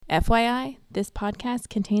FYI, this podcast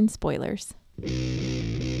contains spoilers.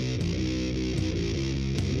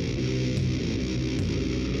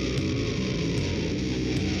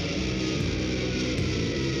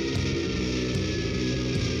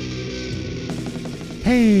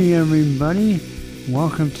 Hey everybody,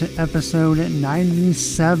 welcome to episode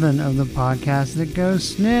 97 of the podcast that goes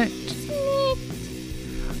Snicked.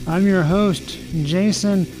 I'm your host,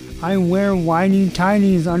 Jason. I wear whitey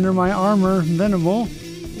tighties under my armor, Venable.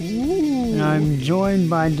 Ooh. And I'm joined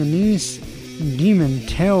by Denise. Demon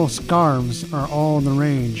tail scarves are all the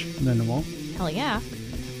rage, Venable. Hell yeah.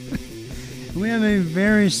 We have a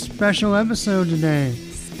very special episode today.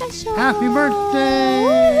 Special. Happy birthday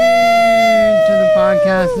to the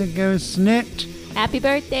podcast that goes Snicked. Happy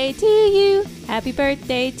birthday to you. Happy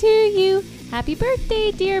birthday to you. Happy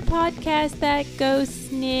birthday, dear podcast that goes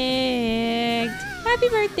Snicked. Happy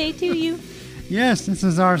birthday to you. Yes, this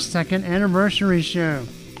is our second anniversary show.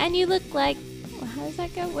 And you look like, how does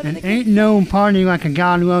that go? What And are the ain't no party like a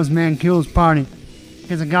God who loves man kills party.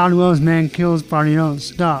 Because a God who loves man kills party don't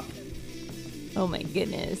stop. Oh my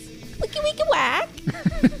goodness. Wiki wiki whack.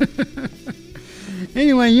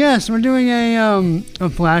 Anyway, yes, we're doing a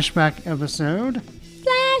flashback episode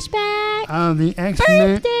Flashback. of the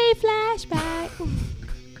X-Men. Birthday flashback.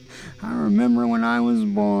 I remember when I was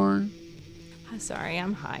born. I'm sorry,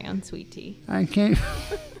 I'm high on sweet tea. I can't.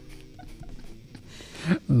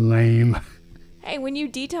 Lame. Hey, when you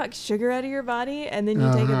detox sugar out of your body and then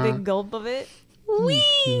you take a big gulp of it,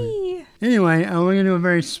 wee! Anyway, we're gonna do a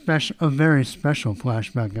very special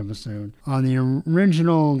flashback episode on the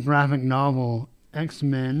original graphic novel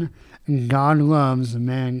X-Men. God Loves,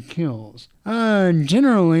 Man Kills.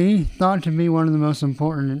 Generally thought to be one of the most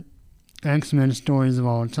important X-Men stories of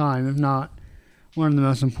all time, if not one of the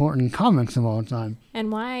most important comics of all time.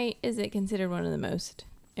 And why is it considered one of the most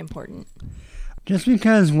important? Just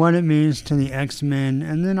because what it means to the X-Men,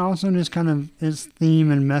 and then also just kind of its theme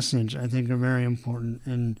and message, I think are very important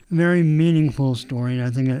and very meaningful story. And I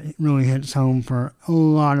think it really hits home for a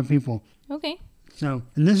lot of people. Okay. So,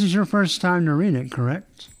 and this is your first time to read it,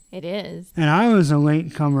 correct? It is. And I was a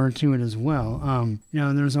late comer to it as well.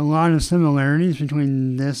 There's a lot of similarities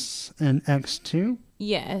between this and X2.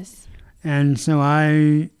 Yes. And so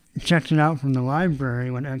I checked it out from the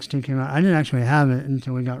library when X2 came out. I didn't actually have it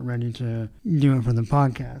until we got ready to do it for the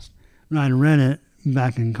podcast. But I'd read it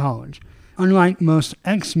back in college. Unlike most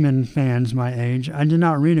X-Men fans my age, I did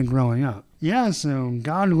not read it growing up. Yeah, so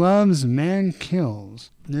God Loves, Man Kills.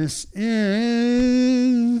 This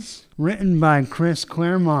is written by Chris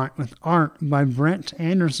Claremont with art by Brent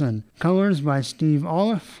Anderson. Colors by Steve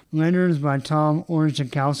Oliff. Letters by Tom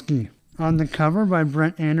Orzechowski. On the cover by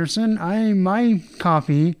Brent Anderson, my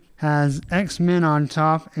copy has X-Men on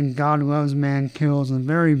top and God Loves, Man Kills in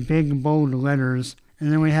very big, bold letters.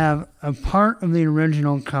 And then we have a part of the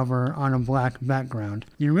original cover on a black background.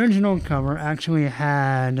 The original cover actually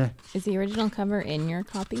had... Is the original cover in your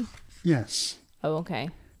copy? Yes. Oh, okay.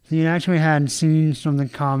 So it actually had scenes from the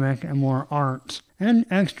comic and more art and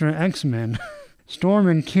extra X-Men. Storm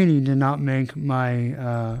and Kitty did not make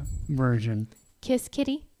my version. Kiss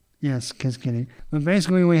Kitty? Yes, Kiss Kitty. But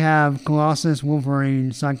basically we have Colossus,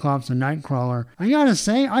 Wolverine, Cyclops, and Nightcrawler. I gotta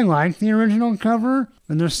say, I like the original cover,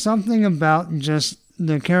 but there's something about just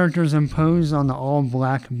the characters imposed on the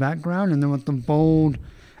all-black background, and then with the bold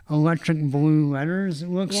electric blue letters, it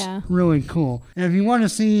looks really cool. And if you want to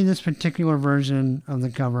see this particular version of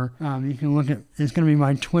the cover, you can look at, it's going to be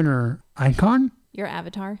my Twitter icon. Your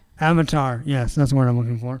avatar? Avatar, yes, that's what I'm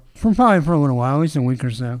looking for. Probably for a little while, at least a week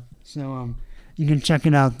or so. So, you can check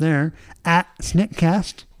it out there at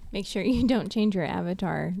Snickcast. Make sure you don't change your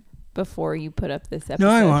avatar before you put up this episode.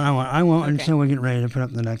 No, I won't Okay. until we get ready to put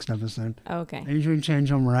up the next episode. Okay. I usually change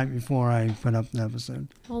them right before I put up the episode.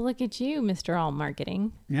 Well, look at you, Mr. All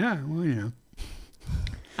Marketing. Yeah, well,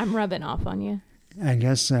 I'm rubbing off on you. I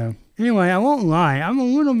guess so. Anyway, I won't lie. I'm a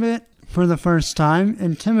little bit, for the first time,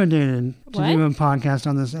 intimidated to do a podcast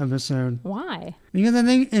on this episode. Why? Because I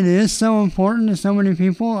think it is so important to so many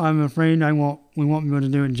people. I'm afraid we won't be able to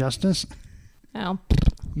do it justice. Oh.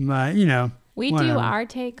 But, We whatever. do our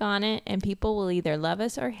take on it, and people will either love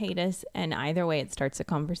us or hate us, and either way, it starts a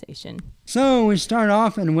conversation. So we start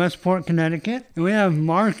off in Westport, Connecticut, and we have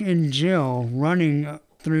Mark and Jill running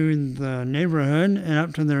through the neighborhood and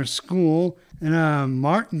up to their school, and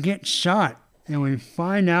Mark gets shot, and we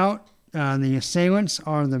find out the assailants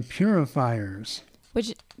are the Purifiers.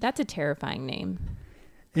 Which, that's a terrifying name.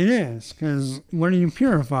 It is, because what are you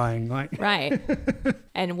purifying? Like, Right.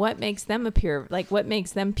 And what makes them what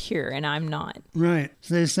makes them pure and I'm not? right.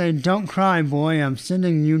 So they say, don't cry, boy. I'm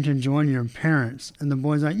sending you to join your parents. And the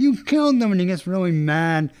boy's like, you killed them. And he gets really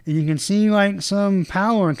mad. And you can see like some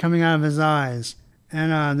power coming out of his eyes.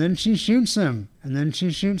 And then she shoots him. And then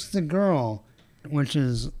she shoots the girl, which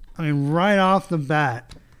is, I mean, right off the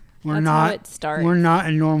bat, That's how it starts. we're not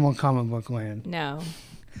in normal comic book land. No.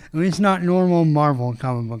 At least not normal Marvel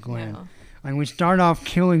comic book land. No. Like, we start off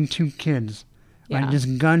killing 2 kids. Yeah. Like,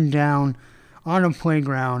 just gunned down on a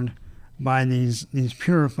playground by these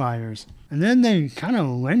purifiers. And then they kind of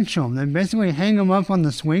lynch them. They basically hang them up on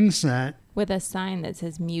the swing set. With a sign that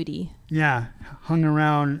says Muty. Yeah, hung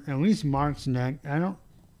around at least Mark's neck.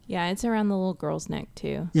 Yeah, it's around the little girl's neck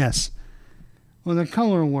too. Yes. Well, the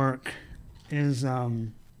color work is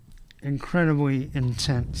incredibly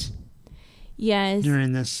intense Yes.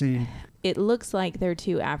 during this scene. It looks like they're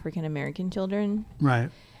 2 African American children. Right.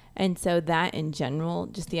 And so that in general,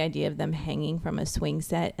 just the idea of them hanging from a swing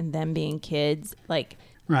set and them being kids, like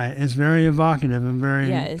Right. It's very evocative and very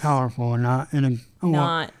Yes. powerful, and not in a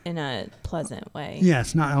not in a pleasant way.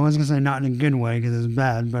 Yes, not. I was gonna say not in a good way because it's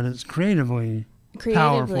bad, but it's creatively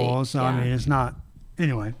powerful. So I yeah. mean, it's not.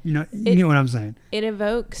 Anyway, you get what I'm saying. It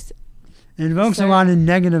evokes, It invokes a lot of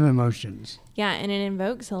negative emotions. yeah, and it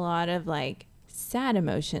invokes a lot of like sad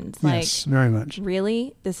emotions. Like, Yes, very much.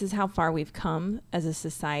 really, this is how far we've come as a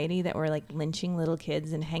society that we're like lynching little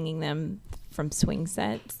kids and hanging them from swing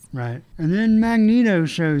sets. Right. And then Magneto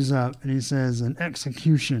shows up and he says, an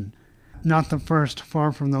execution. Not the first,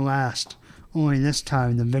 far from the last. Only this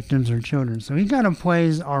time the victims are children. So he kind of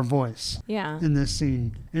plays our voice Yeah. in this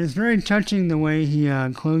scene. And it's very touching the way he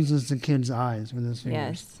closes the kid's eyes with his fingers.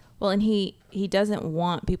 Yes. Well, and he doesn't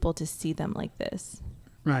want people to see them like this.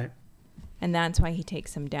 Right. And that's why he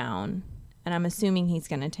takes them down. And I'm assuming he's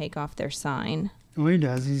going to take off their sign. Well, he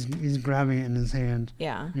does. He's grabbing it in his hand.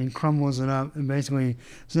 Yeah. And he crumbles it up and basically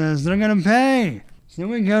says, they're going to pay. So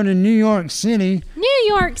we go to New York City New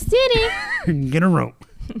York City! and get a rope.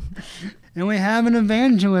 And we have an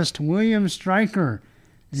evangelist, William Stryker.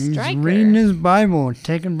 And he's Stryker. reading his Bible,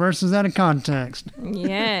 taking verses out of context.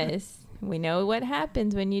 Yes. We know what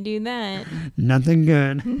happens when you do that. Nothing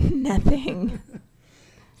good. Nothing.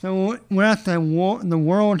 So we're at the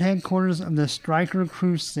world headquarters of the Stryker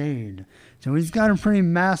Crusade. So he's got a pretty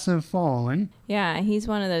massive following. Yeah, he's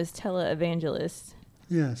one of those televangelists.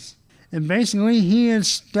 Yes. And basically he is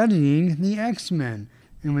studying the X-Men.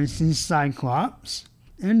 And we see Cyclops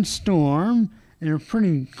and Storm in a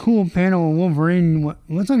pretty cool panel of Wolverine.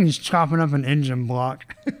 Looks like he's chopping up an engine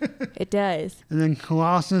block. It does. And then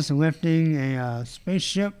Colossus lifting a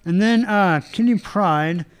spaceship. And then Kitty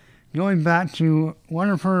Pryde going back to one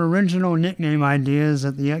of her original nickname ideas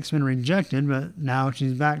that the X-Men rejected, but now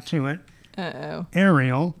she's back to it. Uh-oh.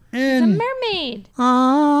 Ariel. It's a And mermaid.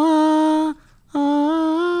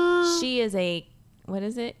 She is a, what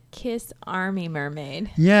is it? Kiss Army mermaid.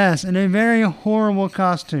 Yes, in a very horrible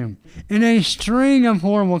costume. In a string of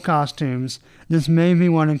horrible costumes, this may be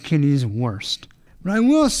one of Kitty's worst. But I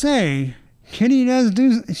will say, Kitty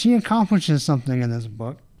she accomplishes something in this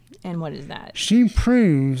book. And what is that? She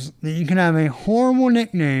proves that you can have a horrible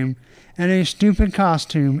nickname and a stupid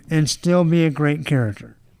costume and still be a great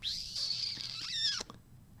character.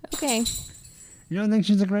 Okay. You don't think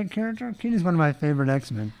she's a great character? Kitty's one of my favorite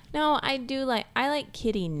X-Men. No, I like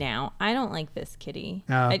Kitty now. I don't like this Kitty.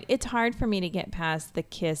 Oh. It's hard for me to get past the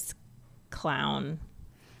Kiss clown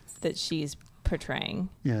that she's portraying.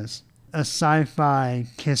 Yes. A sci-fi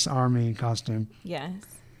Kiss Army costume. Yes.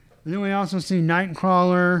 And then we also see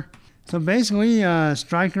Nightcrawler. So basically,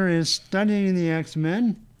 Stryker is studying the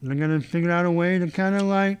X-Men. They're going to figure out a way to kind of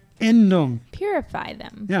like end them. Purify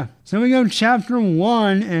them. Yeah. So we go chapter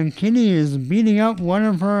 1, and Kitty is beating up one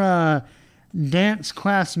of her dance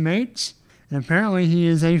classmates. And apparently he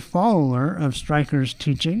is a follower of Stryker's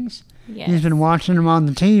teachings. Yes. He's been watching him on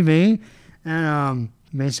the TV. And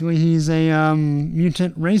basically he's a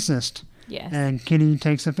mutant racist. Yes. And Kitty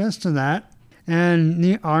takes offense to that.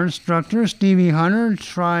 And our instructor, Stevie Hunter,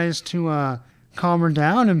 tries to calm her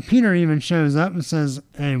down. And Peter even shows up and says,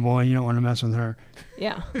 hey, boy, you don't want to mess with her.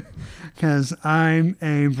 Yeah. Because I'm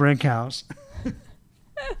a brick house.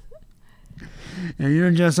 And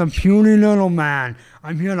you're just a puny little man.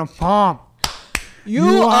 I'm here to pop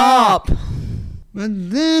You up. But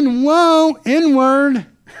then, whoa, inward.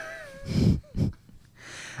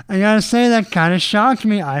 I gotta say, that kind of shocked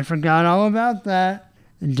me. I forgot all about that.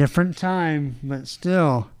 A different time, but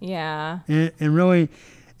still. Yeah. It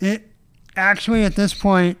actually, at this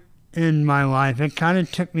point in my life, it kind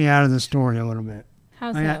of took me out of the story a little bit.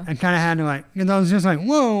 How so? I kind of had to because I was just like,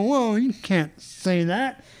 whoa, you can't say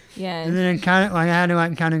that. Yes. And then it kind of I had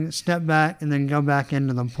to kind of step back and then go back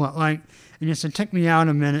into the plot. It took me out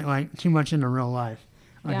a minute, too much into real life.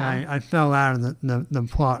 I fell out of the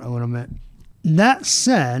plot a little bit. That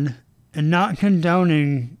said, and not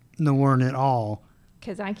condoning the word at all.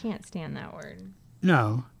 Because I can't stand that word.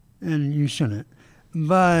 No, and you shouldn't.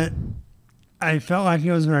 But I felt like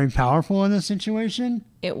it was very powerful in this situation.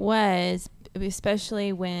 It was,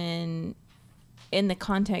 especially when, in the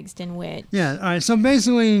context in which. Yeah. All right. So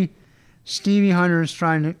basically, Stevie Hunter is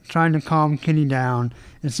trying to calm Kitty down.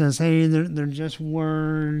 It says, "Hey, they're just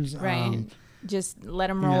words. Right. Just let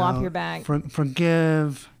them roll off your back.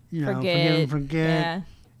 Forgive. Forgive and forget.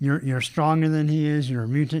 Yeah. You're stronger than he is. You're a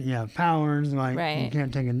mutant. You have powers. Right. You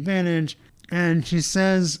can't take advantage." And she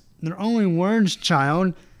says, "They're only words,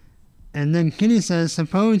 child." And then Kitty says,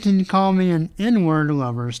 "Suppose you call me an N-word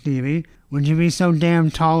lover, Stevie. Would you be so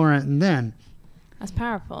damn tolerant then?" That's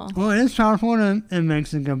powerful. Well, it is powerful, and it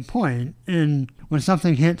makes a good point. And when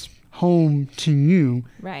something hits home to you,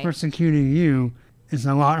 right, persecuting you, it's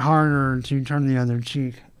a lot harder to turn the other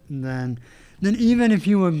cheek than even if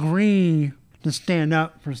you agree to stand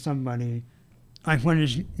up for somebody. Like when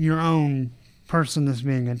it's your own person that's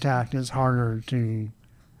being attacked, it's harder to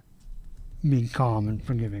be calm and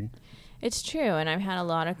forgiving. It's true, and I've had a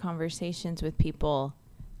lot of conversations with people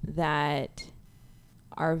that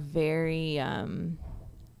are very,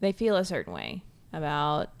 they feel a certain way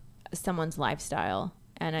about someone's lifestyle.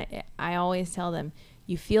 And I always tell them,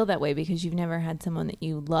 you feel that way because you've never had someone that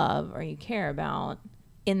you love or you care about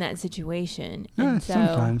in that situation. Yeah, and so,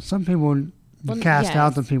 sometimes. Some people cast yes,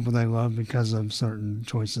 out the people they love because of certain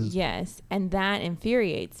choices. Yes, and that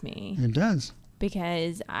infuriates me. It does.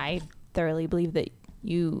 Because I thoroughly believe that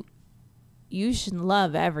you should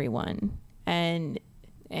love everyone. And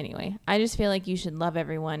anyway, I just feel like you should love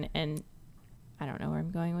everyone, and I don't know where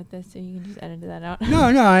I'm going with this, so you can just edit that out. No,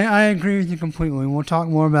 I agree with you completely. We'll talk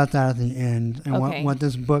more about that at the end and Okay, what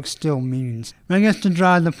this book still means. But I guess to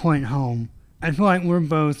drive the point home, I feel like we're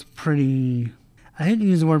both pretty, I hate to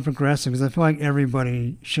use the word progressive because I feel like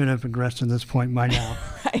everybody should have progressed to this point by now.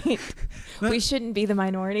 Right. We shouldn't be the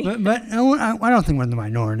minority. But I don't think we're the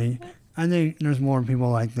minority. I think there's more people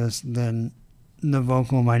like this than the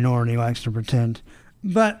vocal minority likes to pretend.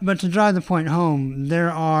 But to drive the point home,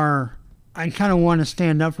 I kind of want to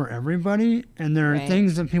stand up for everybody, and there are right,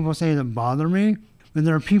 things that people say that bother me, but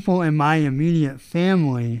there are people in my immediate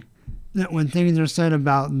family that when things are said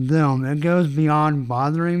about them, it goes beyond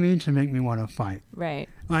bothering me to make me want to fight. Right.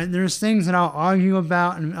 Like there's things that I'll argue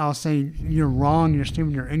about, and I'll say, you're wrong, you're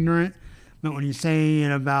stupid, you're ignorant, but when you say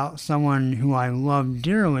it about someone who I love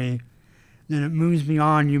dearly, then it moves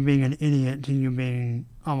beyond you being an idiot to you being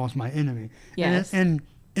almost my enemy. Yes. And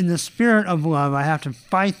in the spirit of love, I have to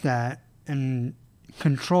fight that and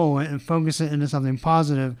control it and focus it into something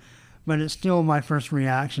positive, but it's still my first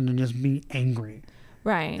reaction to just be angry.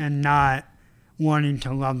 Right. And not wanting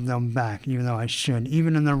to love them back, even though I should.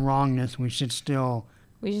 Even in the wrongness, we should still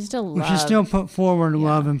put forward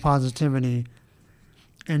love and positivity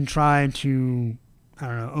and try to, I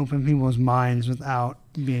don't know, open people's minds without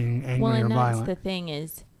being angry or violent. Well, and that's the thing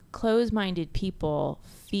is, closed-minded people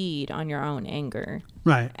feed on your own anger.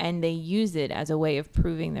 Right. And they use it as a way of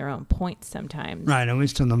proving their own points sometimes. Right, at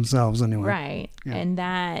least to themselves anyway. Right. Yeah.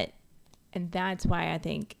 And that's why I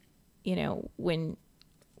think,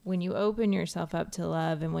 when you open yourself up to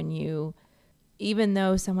love, and when you, even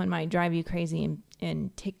though someone might drive you crazy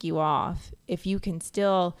and tick you off, if you can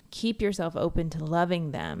still keep yourself open to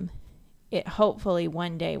loving them, it hopefully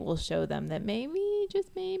one day will show them that maybe,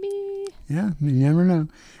 just maybe. Yeah, you never know.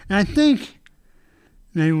 And I think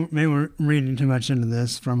maybe we're reading too much into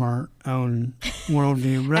this from our own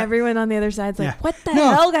worldview. Everyone on the other side's like, what the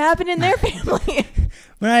hell happened in their family?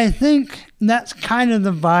 But I think that's kind of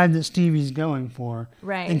the vibe that Stevie's going for.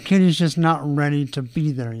 Right. And Kitty's just not ready to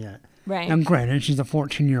be there yet. Right. And granted, she's a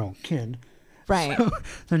 14-year-old kid. Right.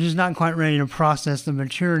 So she's not quite ready to process the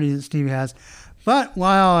maturity that Stevie has. But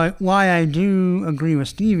why I do agree with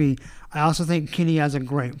Stevie, I also think Kitty has a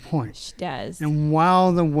great point. She does. And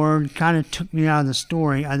while the word kind of took me out of the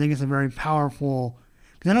story, I think it's a very powerful,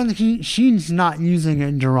 because I don't think she's not using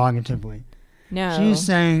it derogatively. No. She's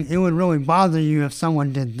saying it would really bother you if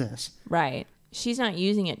someone did this. Right. She's not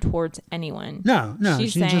using it towards anyone. No.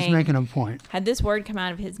 She's just making a point. Had this word come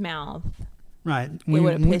out of his mouth, right, it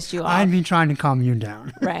would have pissed you off. I'd be trying to calm you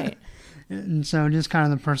down. Right. And so just kind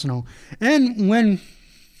of the personal. And when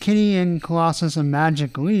Kitty and Colossus and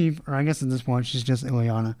Magic leave, or I guess at this point she's just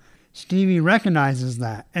Ileana, Stevie recognizes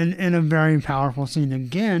that. And in a very powerful scene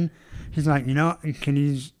again, she's like,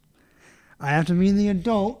 Kitty's, I have to be the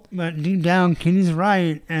adult, but deep down, Kitty's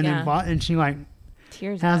right. And Yeah. and she like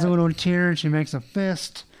Tears has up. a little tear, and she makes a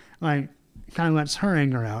fist, like kind of lets her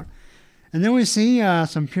anger out. And then we see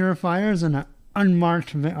some purifiers and an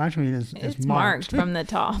unmarked. Actually, It's marked from the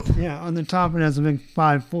top. Yeah, on the top it has a big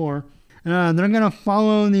 5-4. They're gonna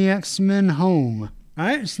follow the X-Men home. All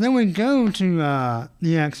right, so then we go to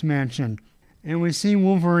the X-Mansion, and we see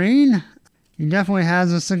Wolverine. He definitely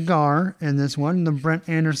has a cigar in this one, the Brent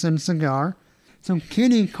Anderson cigar. So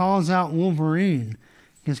Kitty calls out Wolverine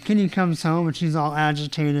because Kitty comes home and she's all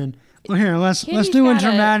agitated. Well, here, let's Kitty's do a got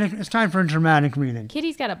dramatic. It's time for a dramatic reading.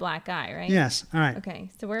 Kitty's got a black eye, right? Yes, all right, Okay,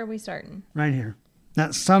 so where are we starting? right here.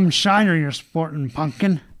 That's some shiner you're sporting,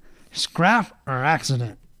 pumpkin. Scrap or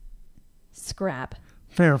accident? Scrap.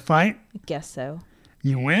 Fair fight. I guess so.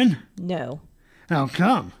 You win? No. How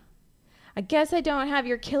come? I guess I don't have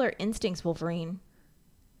your killer instincts, Wolverine.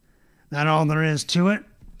 That all there is to it?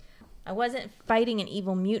 I wasn't fighting an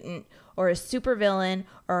evil mutant or a supervillain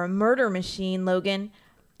or a murder machine, Logan.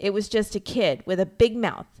 It was just a kid with a big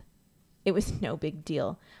mouth. It was no big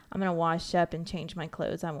deal. I'm going to wash up and change my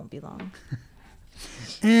clothes. I won't be long.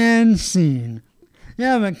 And scene.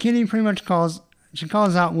 Yeah, but Kitty pretty much calls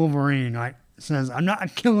out Wolverine, like says, I'm not a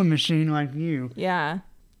killing machine like you. Yeah.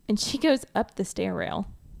 And she goes up the stair rail.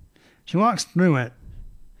 She walks through it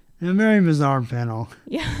in a very bizarre panel.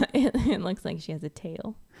 Yeah, it looks like she has a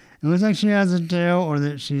tail. It looks like she has a tail or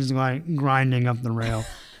that she's like grinding up the rail.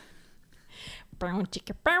 Bow,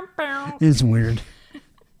 chicka, bow, bow. It's weird.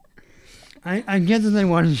 I get that they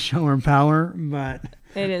wanted to show her power, but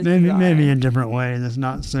It is maybe bizarre. a different way that's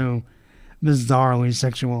not so bizarrely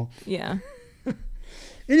sexual. Yeah.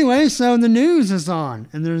 Anyway, so the news is on,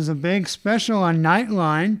 and there's a big special on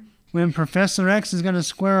Nightline when Professor X is going to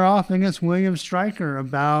square off against William Stryker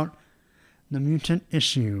about the mutant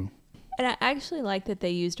issue. And I actually like that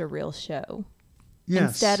they used a real show. Yes.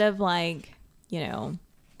 Instead of like,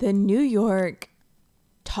 the New York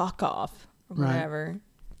talk off or Right. whatever.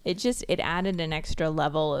 It added an extra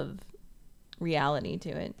level of reality to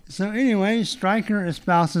it. So anyway, Stryker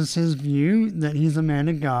espouses his view that he's a man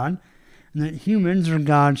of God, and that humans are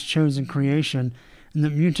God's chosen creation, and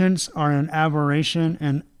that mutants are an aberration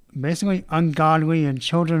and basically ungodly and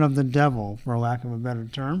children of the devil, for lack of a better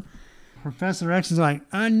term. Professor X is like,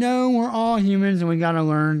 I know we're all humans and we gotta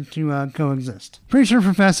learn to coexist. Pretty sure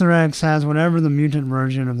Professor X has whatever the mutant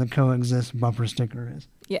version of the coexist bumper sticker is.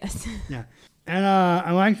 Yes. Yeah. And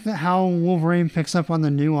I like how Wolverine picks up on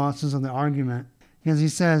the nuances of the argument, because he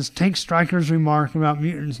says, take Stryker's remark about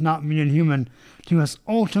mutants not being human to us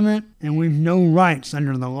ultimate, and we've no rights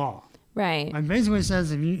under the law. Right. It basically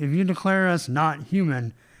says if you declare us not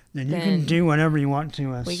human, then you can Then do whatever you want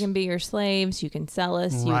to us. We can be your slaves. You can sell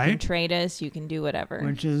us. You Right. can trade us. You can do whatever.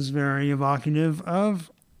 Which is very evocative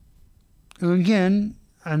of, again,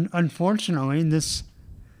 unfortunately, this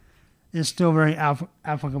is still very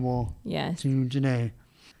applicable Yes. to today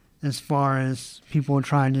as far as people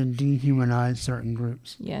trying to dehumanize certain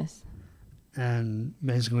groups Yes. and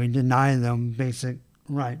basically deny them basic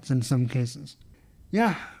rights in some cases.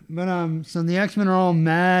 Yeah, but so the X-Men are all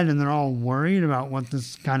mad and they're all worried about what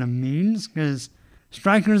this kind of means because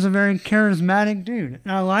Stryker's a very charismatic dude.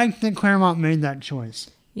 And I like that Claremont made that choice.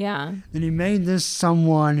 Yeah. That he made this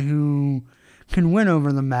someone who can win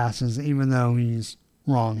over the masses even though he's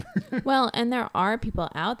wrong. Well, and there are people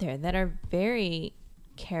out there that are very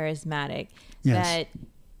charismatic Yes.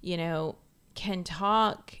 that, can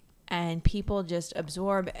talk and people just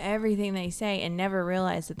absorb everything they say and never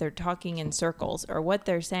realize that they're talking in circles or what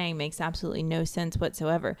they're saying makes absolutely no sense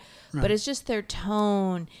whatsoever. Right. But it's just their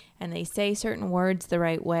tone and they say certain words the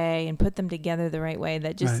right way and put them together the right way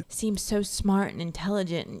that just Right. seems so smart and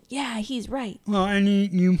intelligent. And yeah, he's right. Well,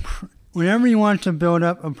 and whenever you want to build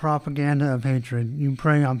up a propaganda of hatred, you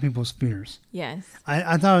prey on people's fears. Yes.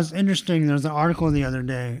 I thought it was interesting. There was an article the other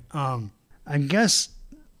day. I guess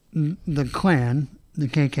the Klan, the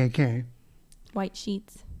KKK, White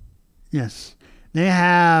sheets. yes, they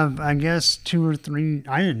have, I guess, 2 or 3,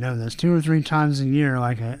 I didn't know this, 2 or 3 times a year,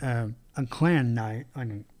 like a Klan night,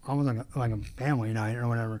 almost like a family night or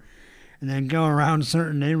whatever. And they go around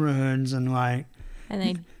certain neighborhoods and And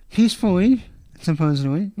they peacefully,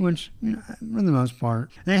 supposedly, which, for the most part,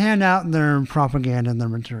 they hand out their propaganda and their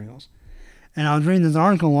materials. And I was reading this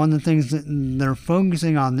article, one of the things that they're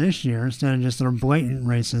focusing on this year, instead of just their blatant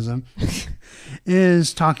racism,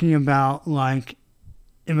 is talking about, like,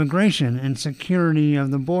 immigration and security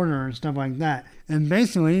of the border and stuff like that. And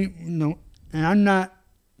basically,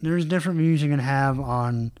 there's different views you can have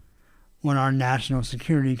on what our national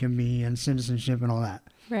security can be and citizenship and all that.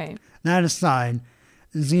 right. That aside,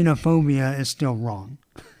 xenophobia is still wrong.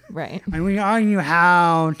 Right. And we argue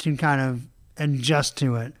how to kind of adjust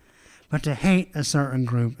to it, but to hate a certain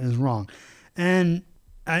group is wrong. And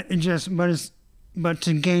but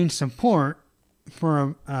to gain support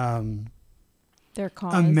for Their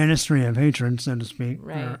cause. a ministry of hatred, so to speak,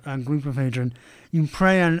 Right. or a group of hatred, you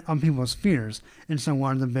prey on people's fears. And so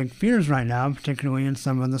one of the big fears right now, particularly in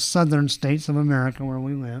some of the southern states of America where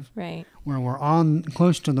we live, Right. where we're on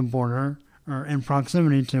close to the border or in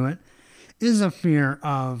proximity to it, is a fear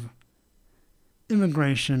of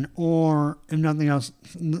immigration or, if nothing else,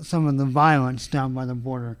 some of the violence down by the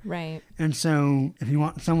border. Right. And so if you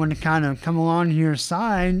want someone to kind of come along to your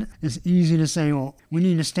side, it's easy to say, well, we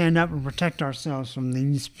need to stand up and protect ourselves from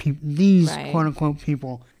these Right. quote-unquote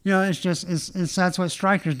people. You know, that's what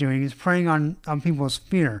Stryker's doing. He's preying on people's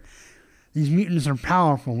fear. These mutants are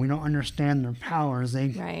powerful. We don't understand their powers.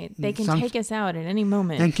 Right. They can take us out at any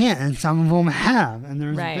moment. They can't, and some of them have. And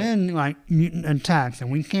there's Right. been like mutant attacks, and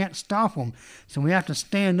we can't stop them. So we have to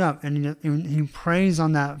stand up. And he preys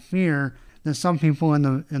on that fear that some people in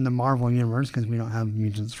the Marvel universe, because we don't have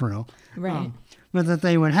mutants for real, Right. but that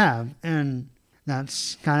they would have. And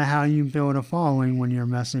that's kind of how you build a following when your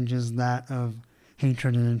message is that of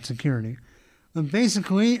hatred and insecurity. But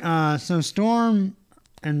basically, so Storm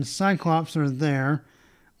and Cyclops are there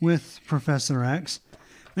with Professor X.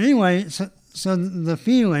 But anyway, so the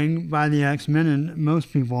feeling by the X-Men and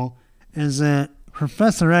most people is that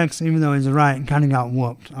Professor X, even though he's right, kind of got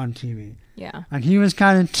whooped on TV. Yeah. Like he was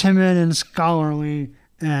kind of timid and scholarly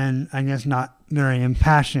and I guess not very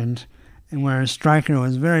impassioned. And whereas Stryker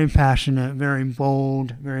was very passionate, very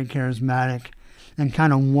bold, very charismatic, and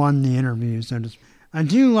kind of won the interview, so to speak. I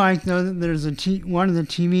do like, though, that there's one of the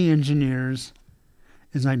TV engineers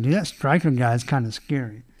is like, dude, that Stryker guy is kind of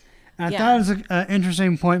scary. And I thought it was an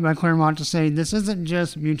interesting point by Claremont to say this isn't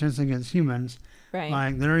just mutants against humans. Right.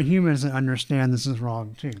 Like, there are humans that understand this is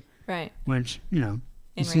wrong, too. Right. Which, you know,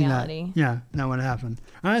 you In see reality. that. Yeah, that would happen.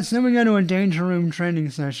 All right, so then we go to a Danger Room training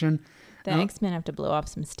session. The X-Men have to blow off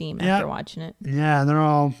some steam Yeah. after watching it. Yeah, they're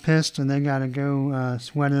all pissed and they got to go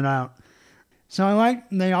sweat it out. So I like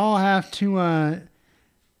they all have to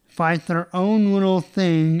fight their own little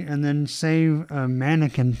thing and then save a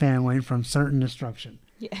mannequin family from certain destruction.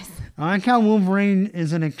 Yes. I like how Wolverine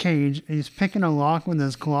is in a cage. He's picking a lock with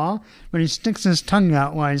his claw, but he sticks his tongue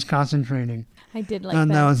out while he's concentrating. I did like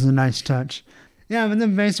And that. that was a nice touch. Yeah, but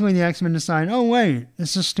then basically the X-Men decide, oh, wait,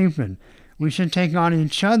 this is stupid. We should take on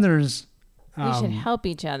each other's We should help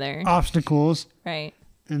each other. obstacles, Right.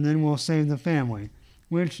 and then we'll save the family,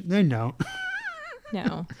 which they don't.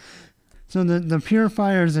 No. So the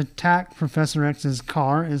Purifiers attack Professor X's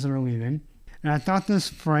car as they're leaving. And I thought this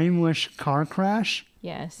frameless car crash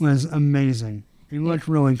Yes. was amazing. It looked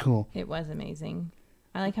really cool. It was amazing.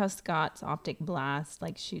 I like how Scott's optic blast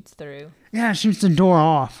shoots through. Yeah, it shoots the door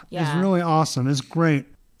off. Yeah. It's really awesome. It's great.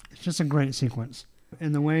 It's just a great sequence.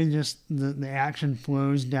 And the way just the action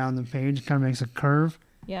flows down the page kind of makes a curve.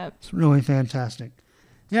 Yep. It's really fantastic.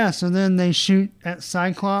 Yeah, so then they shoot at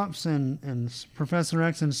Cyclops and Professor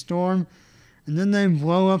X and Storm, and then they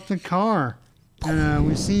blow up the car. And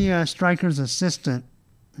we see Stryker's assistant.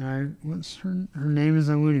 What's her name is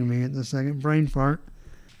eluding me at the second. Brain fart.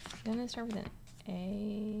 Doesn't it start with an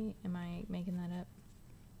A? Am I making that up?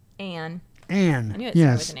 Anne. Anne. I knew it started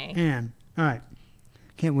Yes, with an A. Anne. All right.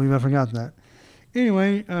 Can't believe I forgot that.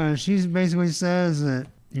 Anyway, she basically says that,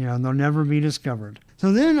 they'll never be discovered.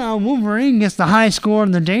 So then Wolverine gets the high score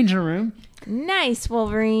in the Danger Room. Nice,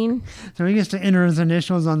 Wolverine. So he gets to enter his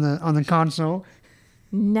initials on the console.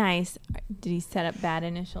 Nice. Did he set up bad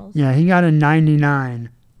initials? Yeah, he got a 99.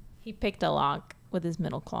 He picked a lock with his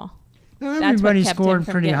middle claw. Well, That's what everybody kept him scored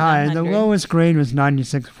from pretty getting high. The 100. lowest grade was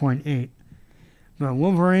 96.8. But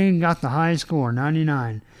Wolverine got the high score,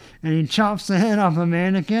 99. And he chops the head off a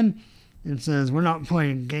mannequin and says, we're not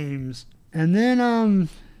playing games. And then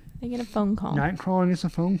They get a phone call. Nightcrawler gets a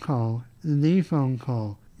phone call. The phone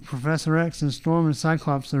call. Professor X and Storm and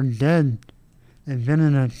Cyclops are dead. They've been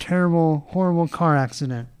in a terrible, horrible car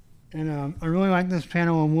accident. And I really like this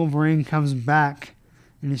panel when Wolverine comes back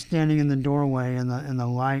and he's standing in the doorway and the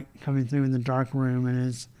light coming through in the dark room and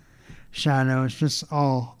his shadow. It's just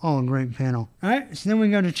all a great panel. All right, so then we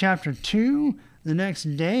go to chapter 2 the next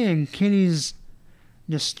day, and Kitty's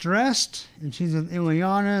distressed, and she's with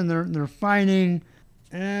Ileana, and they're fighting,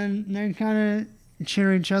 and they kind of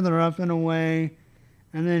cheer each other up in a way.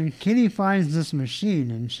 And then Kitty finds this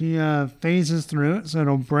machine, and she phases through it so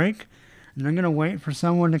it'll break, and they're going to wait for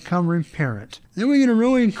someone to come repair it. Then we get a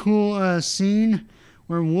really cool scene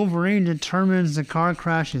where Wolverine determines the car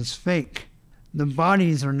crash is fake. The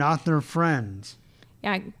bodies are not their friends.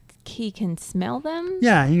 Yeah, he can smell them?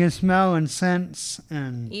 Yeah, he can smell and sense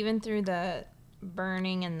and... Even through the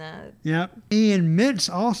burning and the... Yep. He admits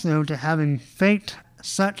also to having faked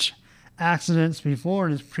such accidents before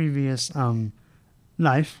in his previous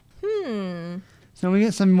life. So we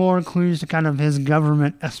get some more clues to kind of his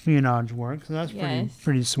government espionage work. So that's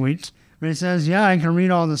pretty sweet. But he says, yeah, I can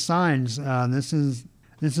read all the signs. This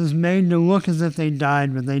is made to look as if they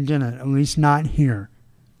died, but they didn't. At least not here.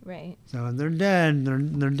 Right. So they're dead.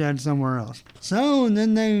 They're dead somewhere else. So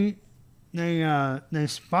then they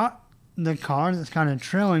spot the car that's kind of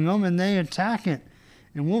trailing them, and they attack it.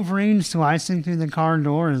 And Wolverine slicing through the car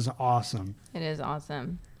door is awesome. It is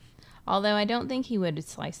awesome. Although I don't think he would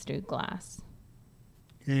slice through glass.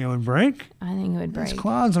 You think it would break? I think it would break. His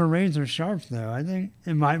claws are razor sharp, though. I think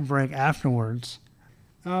it might break afterwards.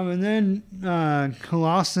 And then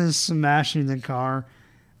Colossus smashing the car,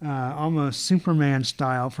 almost Superman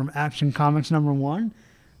style from Action Comics #1.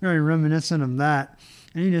 Very reminiscent of that.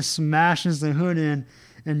 And he just smashes the hood in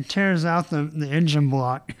and tears out the engine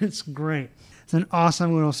block. It's great. It's an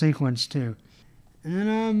awesome little sequence, too. And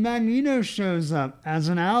then Magneto shows up as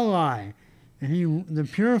an ally. And the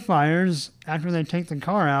Purifiers, after they take the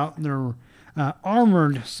car out, their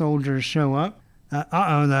armored soldiers show up.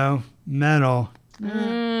 Though. Metal.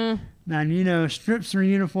 Magneto strips their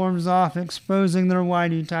uniforms off, exposing their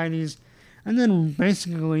whitey-tighties, and then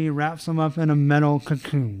basically wraps them up in a metal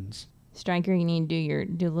cocoons. Stryker, you need to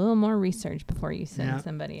do a little more research before you send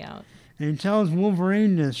somebody out. And he tells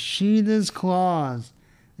Wolverine to sheathe his claws.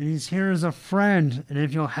 And he's here as a friend, and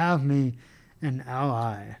if you'll have me, an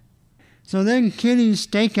ally. So then Kitty's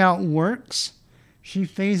stakeout works. She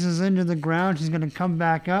phases into the ground. She's going to come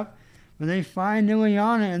back up. But they find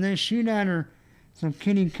Illyana, and they shoot at her. So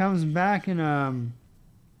Kitty comes back and...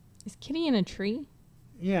 Is Kitty in a tree?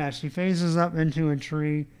 Yeah, she phases up into a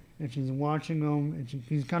tree, and she's watching them, and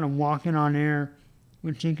she's kind of walking on air,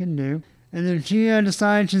 which she can do. And then she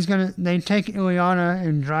decides they take Illyana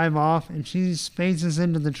and drive off, and she phases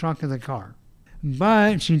into the trunk of the car.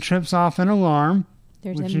 But she trips off an alarm.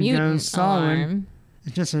 There's a mutant alarm.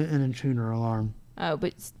 It's just an intruder alarm. Oh,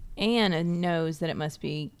 but Anna knows that it must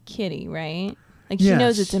be Kitty, right? Like, she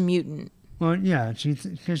knows it's a mutant. Well, yeah,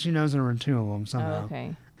 because she knows there were two of them somehow. Oh,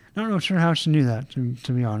 okay. Not real sure how she knew that,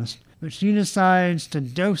 to be honest. But she decides to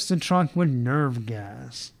dose the trunk with nerve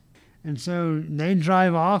gas. And so they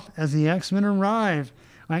drive off as the X-Men arrive,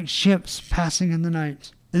 like ships passing in the night.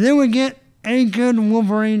 And then we get a good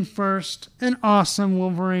Wolverine first, an awesome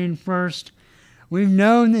Wolverine first. We've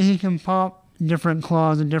known that he can pop different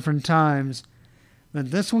claws at different times, but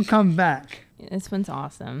this will come back. This one's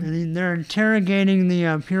awesome. And they're interrogating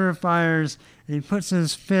the Purifiers, and he puts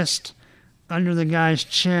his fist under the guy's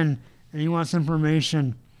chin, and he wants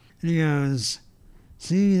information. And he goes,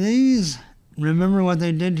 "See these? Remember what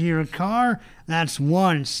they did to your car? That's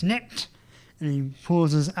one, snicked." And he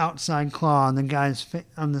pulls his outside claw on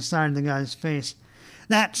on the side of the guy's face.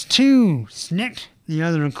 "That's two, snicked." The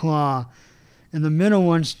other claw. And the middle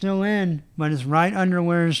one's still in, but it's right under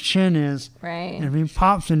where his chin is. Right. And if he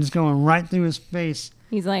pops it, it's going right through his face.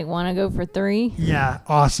 He's like, want to go for 3? Yeah,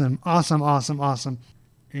 awesome. Awesome, awesome, awesome.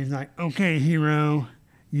 And he's like, "Okay, hero,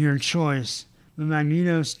 your choice." But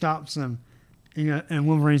Magneto stops him. And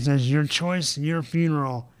Wolverine says, "Your choice, your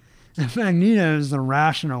funeral." And Magneto is the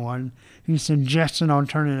rational one. He suggests an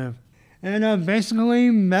alternative. And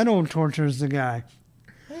basically, Metal tortures the guy.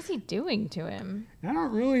 What is he doing to him? I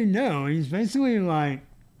don't really know. He's basically like,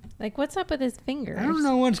 what's up with his fingers? I don't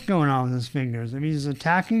know what's going on with his fingers. If he's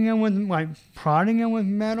attacking him with, prodding him with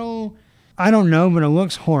metal, I don't know, but it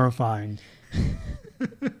looks horrifying.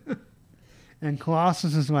 And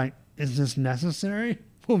Colossus is like, "Is this necessary?"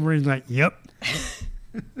 Wolverine's like, "Yep."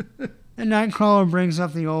 And Nightcrawler brings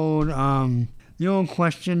up the old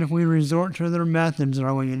question: if we resort to their methods,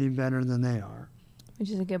 are we any better than they are? Which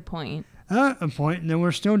is a good point. A point that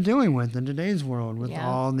we're still dealing with in today's world with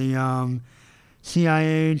all the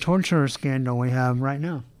CIA torture scandal we have right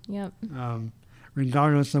now. Yep.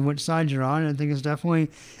 Regardless of which side you're on, I think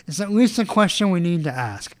it's at least a question we need to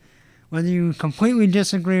ask. Whether you completely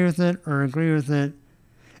disagree with it or agree with it,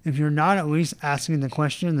 if you're not at least asking the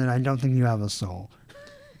question, then I don't think you have a soul.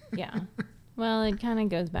 Yeah. Well, it kind of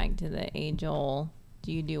goes back to the age-old,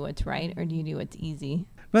 do you do what's right or do you do what's easy?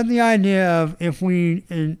 But the idea of if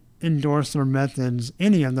we endorse their methods,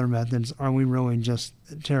 any of their methods, are we really just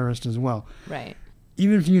terrorists as well? Right.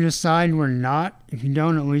 Even if you decide we're not, if you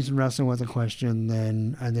don't at least wrestle with the question,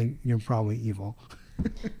 then I think you're probably evil.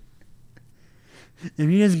 If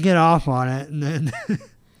you just get off on it, then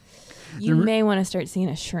You may want to start seeing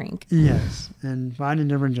a shrink. Yes, and find a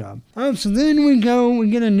different job. Oh, so then we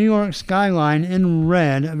get a New York skyline in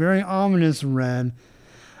red, a very ominous red.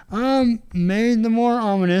 Made the more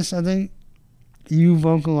ominous, I think you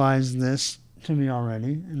vocalized this to me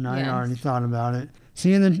already, and I already thought about it.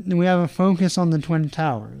 See, we have a focus on the Twin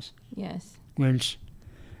Towers. Yes. Which,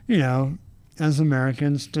 as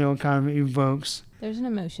Americans, still kind of evokes. There's an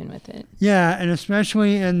emotion with it. Yeah, and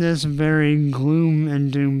especially in this very gloom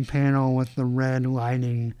and doom panel with the red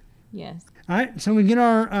lighting. Yes. All right, so we get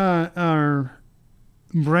our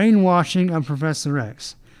brainwashing of Professor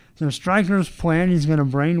X. So Stryker's plan, he's going to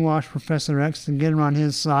brainwash Professor X to get him on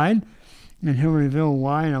his side, and he'll reveal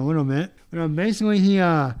why in a little bit. But basically, he,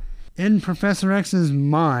 in Professor X's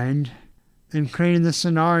mind, they've created this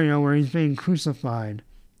scenario where he's being crucified.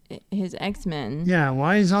 His X-Men. Yeah,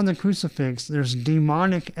 while he's on the crucifix, there's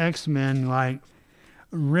demonic X-Men, like,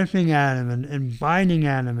 ripping at him and biting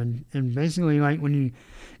at him. And basically, like, when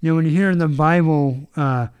you hear in the Bible,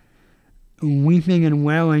 weeping and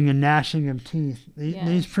wailing and gnashing of teeth,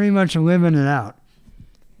 he's pretty much living it out.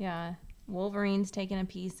 Yeah. Wolverine's taking a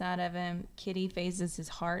piece out of him. Kitty phases his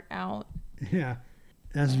heart out. Yeah.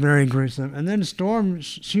 That's very gruesome. And then Storm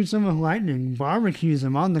shoots him with lightning, barbecues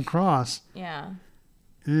him on the cross. Yeah.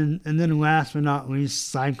 And then last but not least,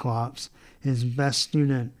 Cyclops, his best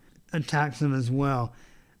student, attacks him as well.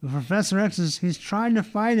 But Professor X, he's trying to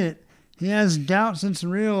fight it. He has doubts it's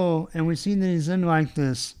real, and we see that he's in like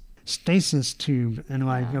this stasis tube and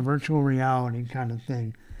like a virtual reality kind of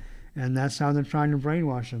thing. And that's how they're trying to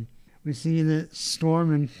brainwash him. We see that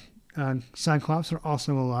Storm and Cyclops are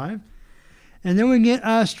also alive. And then we get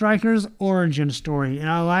Stryker's origin story. And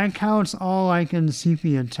I like how it's all like in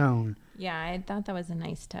sepia tone. Yeah, I thought that was a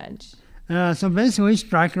nice touch. So basically,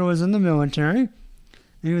 Stryker was in the military.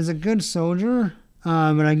 He was a good soldier,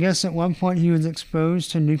 but I guess at one point he was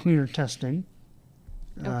exposed to nuclear testing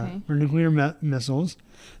for nuclear missiles.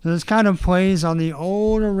 So this kind of plays on the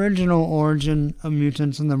old original origin of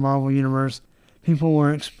mutants in the Marvel Universe. People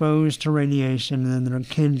were exposed to radiation, and then their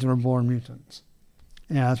kids were born mutants.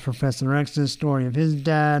 Yeah, that's Professor X's story of his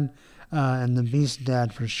dad and the Beast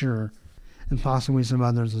dad for sure, and possibly some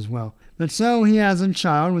others as well. But so he has a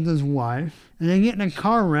child with his wife, and they get in a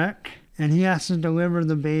car wreck, and he has to deliver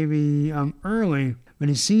the baby early, but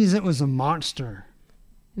he sees it was a monster.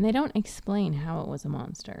 And they don't explain how it was a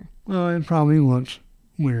monster. Well, it probably looked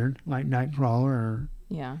weird, like Nightcrawler or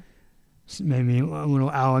maybe a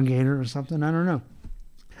little alligator or something. I don't know.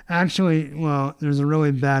 Actually, well, there's a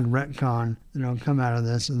really bad retcon that'll come out of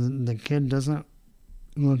this, and the kid doesn't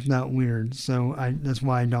look that weird. So that's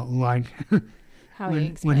why I don't like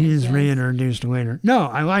when he is reintroduced later. No,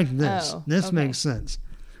 I like this. This makes sense.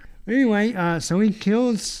 Anyway, so he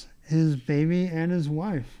kills his baby and his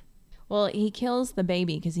wife. Well, he kills the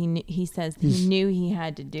baby because he says he knew he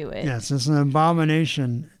had to do it. Yes, it's an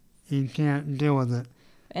abomination. He can't deal with it.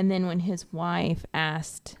 And then when his wife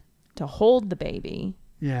asked to hold the baby...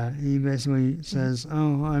 Yeah, he basically says,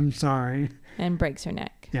 "Oh, I'm sorry." And breaks her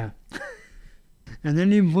neck. Yeah. And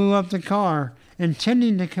then he blew up the car,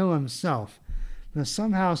 intending to kill himself, but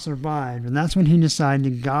somehow survived. And that's when he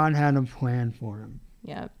decided God had a plan for him.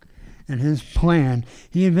 Yep. And his plan,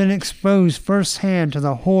 he had been exposed firsthand to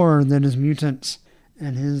the horror that is mutants.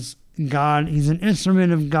 And his God, he's an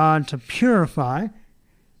instrument of God to purify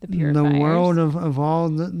the world of all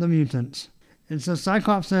the mutants. And so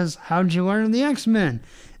Cyclops says, "How'd you learn the X-Men?"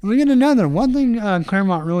 And we get another. One thing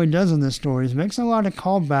Claremont really does in this story is makes a lot of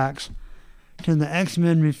callbacks to the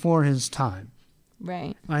X-Men before his time.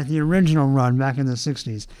 Right. Like the original run back in the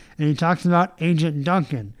 60s. And he talks about Agent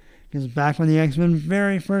Duncan. Because back when the X-Men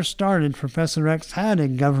very first started, Professor X had a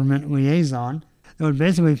government liaison that would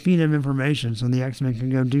basically feed him information so the X-Men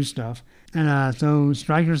could go do stuff. And so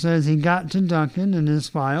Stryker says he got to Duncan and his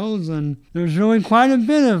files, and there's really quite a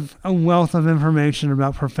bit of a wealth of information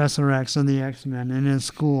about Professor X and the X-Men in his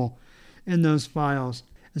school in those files.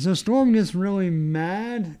 And so Storm gets really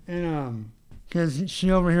mad, and because she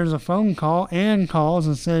overhears a phone call. Anne calls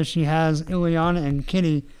and says she has Illyana and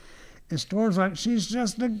Kitty, and Storm's like, "She's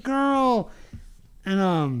just a girl."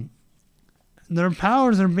 And their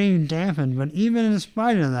powers are being dampened, but even in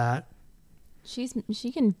spite of that, she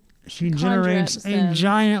generates a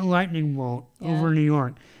giant lightning bolt over New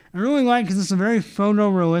York. I really like because it's a very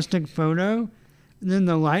photorealistic photo, and then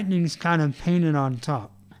the lightning's kind of painted on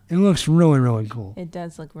top. It looks really, really cool. It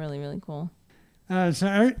does look really, really cool.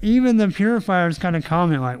 So even the purifiers kind of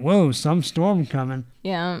comment like, "Whoa, some storm coming."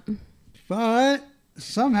 Yeah. But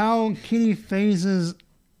somehow Kitty phases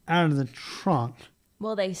out of the trunk.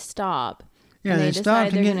 Well, they stop. Yeah, they stop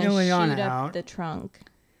to get Illyana shoot up out. the trunk.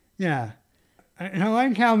 Yeah. And I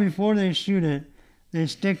like how before they shoot it, they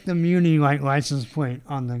stick the Muni license plate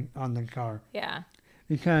on the car. Yeah.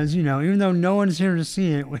 Because, even though no one's here to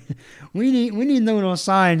see it, we need the little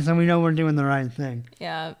sign so we know we're doing the right thing.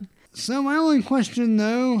 Yeah. So my only question,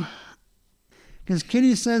 though, because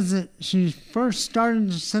Kitty says that she first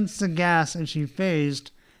started to sense the gas and she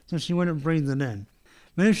phased, so she wouldn't breathe it in.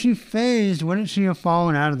 But if she phased, wouldn't she have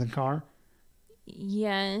fallen out of the car?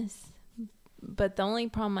 Yes. But the only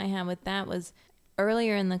problem I had with that was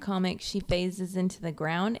earlier in the comic, she phases into the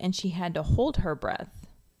ground and she had to hold her breath.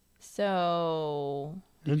 So...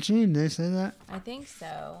 Did she? Did they say that? I think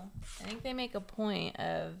so. I think they make a point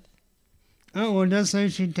of... Oh, well, it does say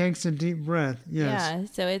she takes a deep breath. Yes. Yeah,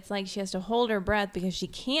 so it's like she has to hold her breath because she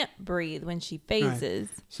can't breathe when she phases.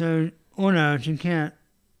 Right. So, no, she can't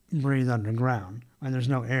breathe underground. And there's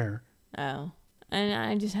no air. Oh. And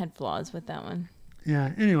I just had flaws with that one.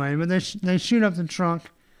 Yeah, anyway, but they shoot up the trunk,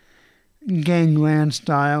 gangland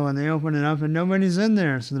style, and they open it up, and nobody's in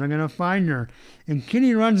there, so they're going to find her. And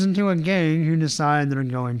Kitty runs into a gang who decide they're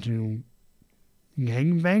going to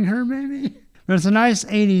gangbang her, maybe? But it's a nice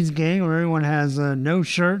 80s gang where everyone has no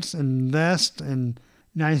shirts and vests and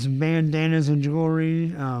nice bandanas and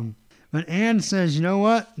jewelry. But Anne says, you know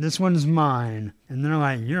what? This one's mine. And they're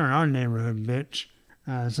like, you're in our neighborhood, bitch.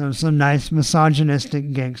 So some nice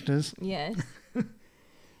misogynistic gangsters. Yes.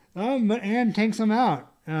 But Anne takes them out.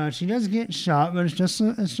 She does get shot, but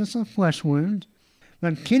it's just a flesh wound.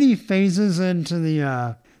 But Kitty phases into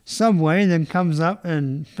the subway, then comes up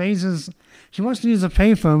and phases. She wants to use a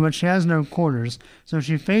payphone, but she has no quarters. So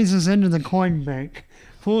she phases into the coin bank,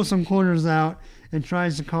 pulls some quarters out, and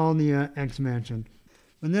tries to call the X Mansion.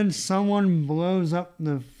 But then someone blows up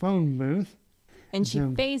the phone booth. And she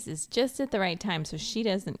phases just at the right time so she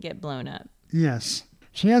doesn't get blown up. Yes.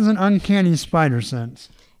 She has an uncanny spider sense.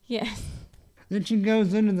 Yes. Then she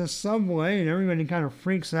goes into the subway and everybody kind of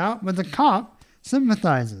freaks out, but the cop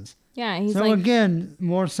sympathizes. Yeah, he's so like... again,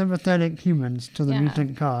 more sympathetic humans to the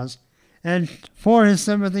mutant cause. And for his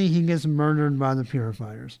sympathy, he gets murdered by the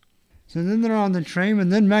purifiers. So then they're on the train,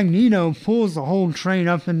 and then Magneto pulls the whole train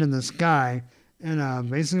up into the sky and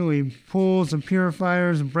basically pulls the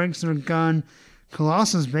purifiers, breaks their gun.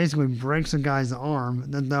 Colossus basically breaks a guy's arm.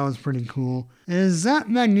 That was pretty cool. Is that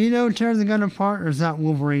Magneto tearing the gun apart, or is that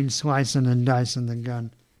Wolverine slicing and dicing the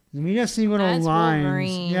gun? We just see little lines.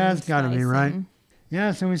 Wolverine yeah, it's got to be, right?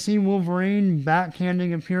 Yeah, so we see Wolverine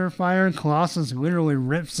backhanding a purifier. Colossus literally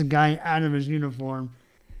rips the guy out of his uniform.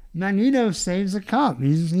 Magneto saves the cop.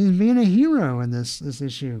 He's being a hero in this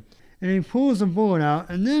issue. And he pulls a bullet out.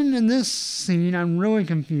 And then in this scene, I'm really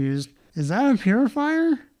confused. Is that a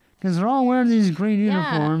purifier? Because they're all wearing these green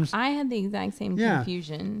uniforms. I had the exact same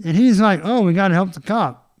confusion. And he's like, oh, we got to help the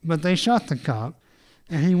cop. But they shot the cop.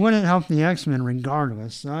 And he wouldn't help the X-Men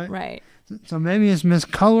regardless. Right. So maybe it's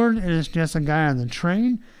miscolored and it's just a guy on the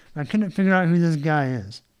train. I couldn't figure out who this guy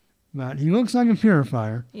is. But he looks like a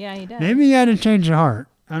purifier. Yeah, he does. Maybe he had a change of heart.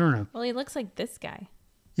 I don't know. Well, he looks like this guy.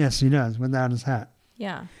 Yes, he does, without his hat.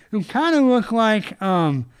 Yeah. Who kind of look like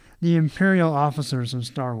the Imperial officers in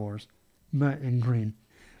Star Wars, but in green.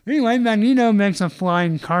 Anyway, Magneto makes a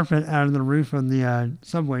flying carpet out of the roof of the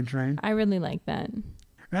subway train. I really like that.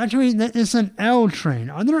 Actually, it's an L train.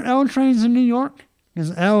 Are there L trains in New York?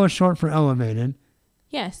 Because L is short for elevated.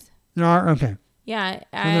 Yes. There are? Okay. Yeah. So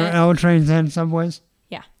there are L trains and subways?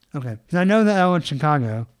 Yeah. Okay. Because I know the L in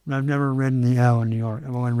Chicago, but I've never ridden the L in New York.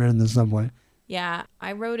 I've only ridden the subway. Yeah.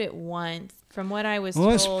 I rode it once. From what I was told...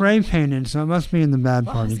 Well, it's spray painted, so it must be in the bad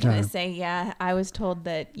part of town. I was going to say, yeah, I was told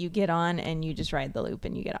that you get on and you just ride the loop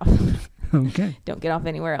and you get off. Okay. Don't get off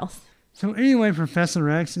anywhere else. So anyway, Professor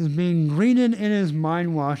X is being greeted in his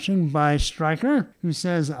mind washing by Stryker, who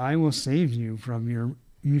says, I will save you from your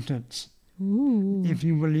mutants. Ooh. If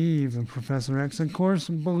you believe. And Professor X, of course,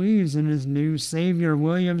 believes in his new savior,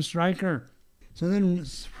 William Stryker. So then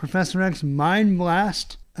Professor X mind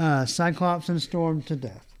blast Cyclops and Storm to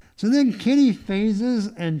death. So then Kitty phases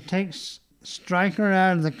and takes Stryker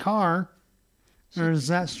out of the car. Or is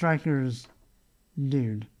that Stryker's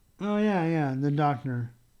dude? Oh, yeah, the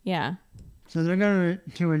doctor. Yeah. So they're going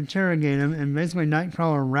to interrogate him, and basically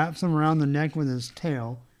Nightcrawler wraps him around the neck with his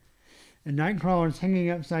tail. And Nightcrawler's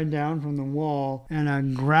hanging upside down from the wall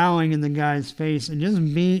and growling in the guy's face. And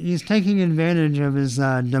he's taking advantage of his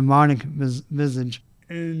demonic visage.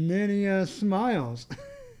 And then he smiles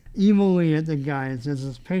evilly at the guy and says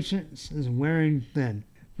his patience is wearing thin.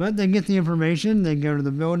 But they get the information. They go to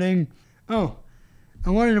the building. Oh, I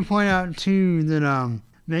wanted to point out, too, that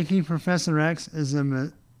making Professor X is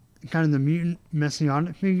kind of the mutant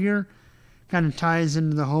messianic figure kind of ties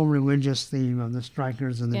into the whole religious theme of the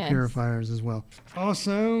strikers and the Yes. purifiers as well.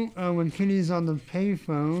 Also, when Kitty's on the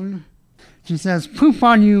payphone, she says, "Poop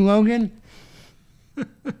on you, Logan."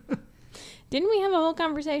 Didn't we have a whole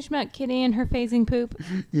conversation about Kitty and her phasing poop?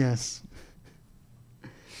 Yes.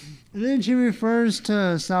 And then she refers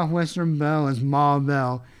to Southwestern Belle as Ma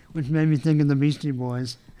Belle, which made me think of the Beastie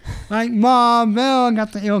Boys. Like, Ma Belle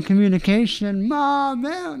got the ill communication. Ma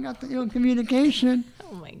Belle got the ill communication.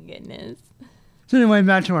 Oh my goodness. So anyway,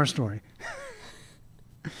 back to our story.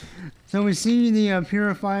 So we see the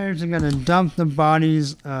purifiers are going to dump the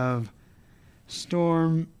bodies of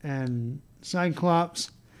Storm and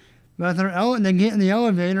Cyclops. But they get in the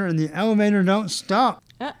elevator, and the elevator don't stop.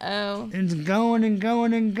 Uh-oh. It's going and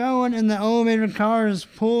going and going, and the elevator car is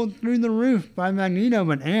pulled through the roof by Magneto,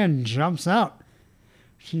 but Anne jumps out.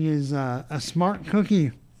 She is a smart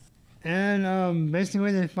cookie. And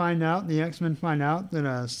basically the X-Men find out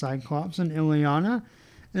that Cyclops and Ileana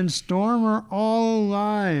and Storm are all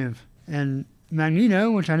alive. And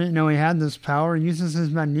Magneto, which I didn't know he had this power, uses his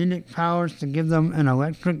magnetic powers to give them an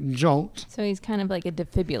electric jolt. So he's kind of like a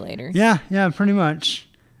defibrillator. Yeah, pretty much.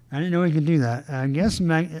 I didn't know he could do that. I guess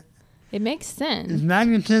It makes is sense.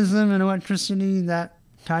 magnetism and electricity that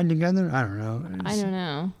tied together? I don't know. I don't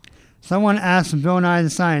know. Someone asked Bill Nye the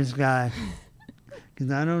Science Guy,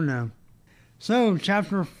 because I don't know. So,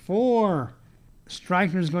 Chapter 4,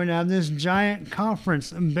 Stryker's going to have this giant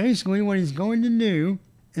conference. And basically what he's going to do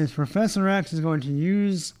is Professor X is going to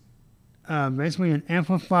use basically an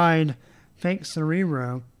amplified fake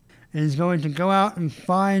Cerebro, and he's going to go out and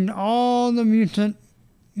find all the mutant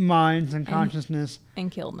minds and consciousness And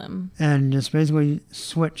kill them. and just basically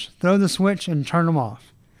throw the switch and turn them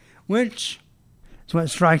off, which is what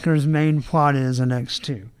Stryker's main plot is in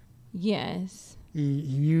X2. Yes. He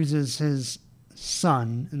uses his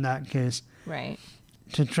son, in that case, Right.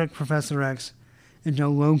 to trick Professor X into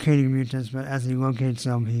locating mutants, but as he locates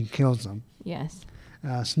them, he kills them. Yes.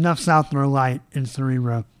 Snuffs out their light in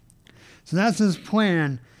Cerebro. So that's his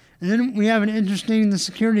plan. And then we have the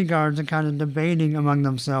security guards are kind of debating among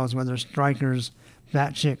themselves whether Stryker's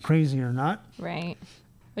batshit crazy or not. Right.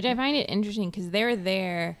 Which I find it interesting because they're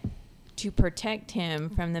there to protect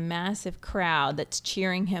him from the massive crowd that's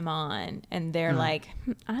cheering him on. And they're like,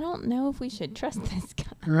 I don't know if we should trust this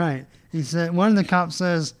guy. Right. He said, one of the cops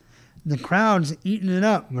says, "The crowd's eating it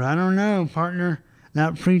up, but I don't know, partner.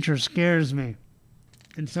 That preacher scares me."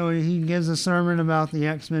 And so he gives a sermon about the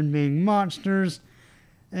X-Men being monsters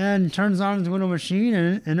and turns on his little machine,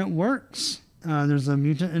 and it works. There's a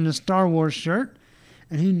mutant in a Star Wars shirt,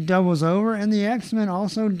 and he doubles over, and the X-Men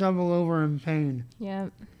also double over in pain.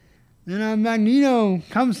 Yep. Then Magneto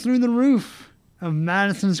comes through the roof of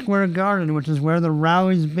Madison Square Garden, which is where the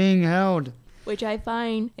rally's being held. Which I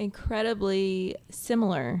find incredibly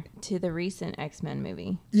similar to the recent X-Men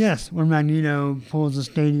movie. Yes, where Magneto pulls the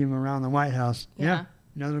stadium around the White House. Yeah.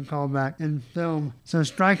 Another callback in film. So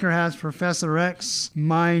Stryker has Professor X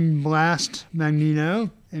mind blast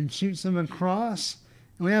Magneto and shoots him across.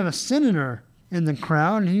 And we have a senator in the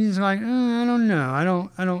crowd, and he's like, I don't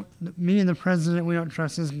know. Me and the president, we don't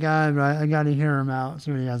trust this guy, but I got to hear him out,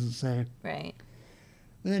 see what he has to say. Right.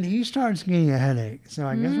 And then he starts getting a headache. So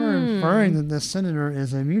I guess we're inferring that this senator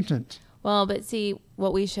is a mutant. Well, but see,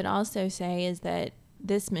 what we should also say is that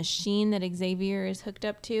this machine that Xavier is hooked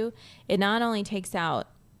up to, it not only takes out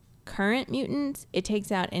current mutants, it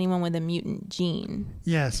takes out anyone with a mutant gene.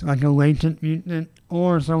 Yes, like a latent mutant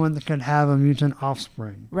or someone that could have a mutant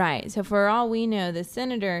offspring. Right. So for all we know, the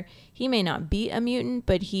senator, he may not be a mutant,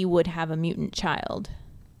 but he would have a mutant child.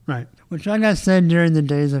 Right. Which, like I said during the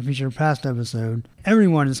Days of Future Past episode,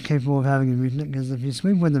 everyone is capable of having a mutant, because if you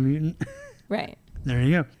sleep with a mutant, Right. there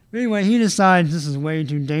you go. But anyway, he decides this is way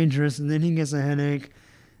too dangerous, and then he gets a headache.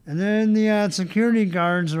 And then the security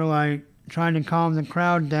guards are like trying to calm the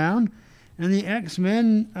crowd down, and the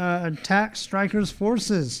X-Men attack Stryker's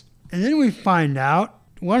forces. And then we find out,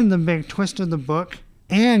 one of the big twists of the book,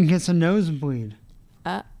 Anne gets a nosebleed.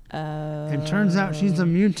 Uh-oh. And turns out she's a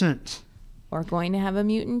mutant. We're going to have a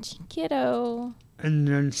mutant kiddo. And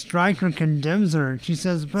then Stryker condemns her. She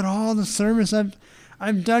says, "But all the service,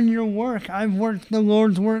 I've done your work. I've worked the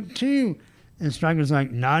Lord's work too." And Stryker's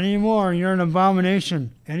like, "Not anymore. You're an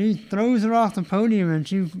abomination." And he throws her off the podium, and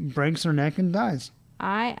she breaks her neck and dies.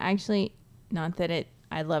 I actually, not that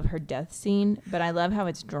I love her death scene, but I love how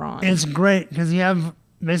it's drawn. It's great because you have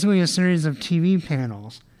basically a series of TV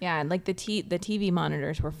panels. Yeah, like the TV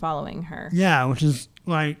monitors were following her. Yeah, which is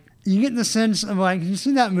like, you get the sense of like, you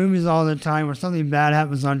see that movies all the time where something bad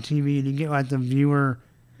happens on TV and you get like the viewer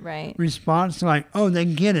Right. response to like, oh, they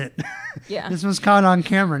get it. Yeah. This was caught on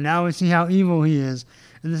camera. Now we see how evil he is.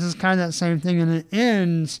 And this is kind of that same thing, and it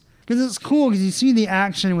ends, because it's cool, because you see the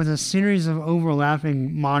action with a series of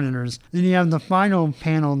overlapping monitors. Then you have the final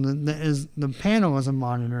panel that is, the panel is a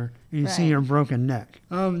monitor, and you see your broken neck.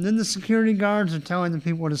 Then the security guards are telling the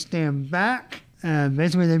people to stand back, and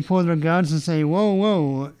basically they pull their guns and say,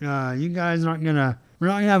 whoa, you guys we're not gonna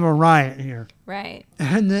have a riot here. Right.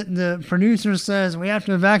 And the producer says, we have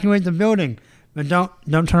to evacuate the building, but don't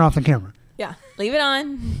turn off the camera. Yeah, leave it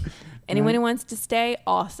on. Anyone who wants to stay,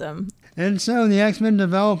 awesome. And so the X-Men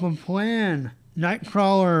develop a plan.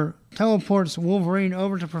 Nightcrawler teleports Wolverine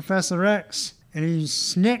over to Professor X, and he's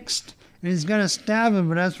snicked, and he's going to stab him,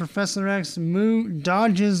 but as Professor X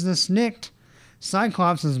dodges the snicked,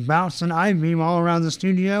 Cyclops is bouncing I-beam all around the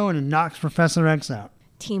studio, and it knocks Professor X out.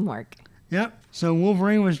 Teamwork. Yep. So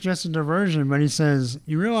Wolverine was just a diversion, but he says,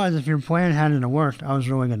 you realize if your plan hadn't worked, I was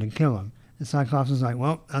really going to kill him. And Cyclops is like,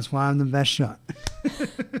 well, that's why I'm the best shot.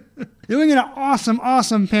 Then we get an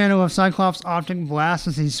awesome panel of Cyclops' optic blast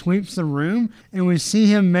as he sweeps the room, and we see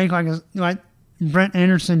him make like Brent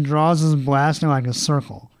Anderson draws his blast in like a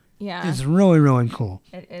circle. Yeah. It's really, really cool.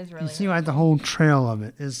 It is really You see like the whole trail of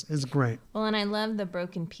it is great. Well, and I love the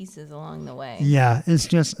broken pieces along the way. Yeah,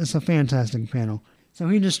 it's a fantastic panel. So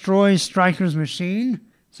he destroys Stryker's machine,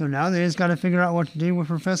 so now they just got to figure out what to do with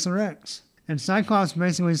Professor X. And Cyclops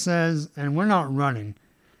basically says, and we're not running.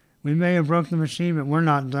 We may have broke the machine, but we're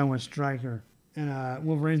not done with Stryker. And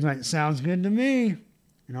Wolverine's like, sounds good to me.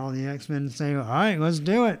 And all the X-Men say, all right, let's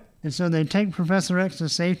do it. And so they take Professor X to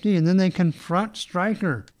safety, and then they confront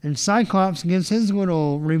Stryker. And Cyclops gives his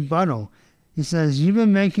little rebuttal. He says, you've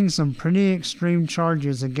been making some pretty extreme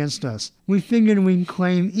charges against us. We figured we'd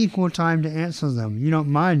claim equal time to answer them. You don't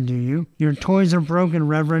mind, do you? Your toys are broken,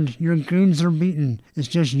 Reverend. Your goons are beaten. It's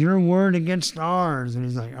just your word against ours. And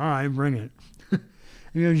he's like, all right, bring it.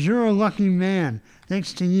 He goes, you're a lucky man.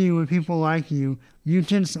 Thanks to you and people like you,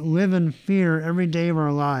 mutants live in fear every day of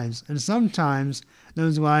our lives. And sometimes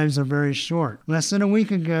those lives are very short. Less than a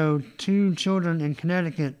week ago, 2 children in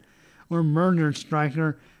Connecticut were murdered,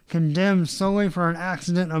 Stryker, condemned solely for an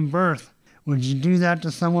accident of birth. Would you do that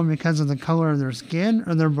to someone because of the color of their skin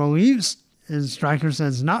or their beliefs? And Stryker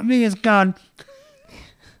says, not me, it's God.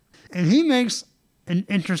 And he makes an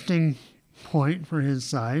interesting point for his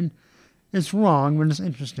side. It's wrong, but it's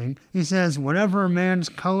interesting. He says, whatever a man's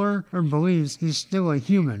color or beliefs, he's still a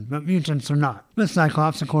human, but mutants are not. But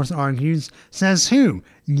Cyclops, of course, argues, says who?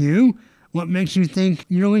 You? What makes you think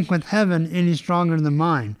your link with heaven any stronger than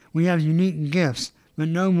mine? We have unique gifts, but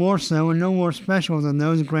no more so and no more special than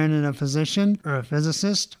those granted a physician or a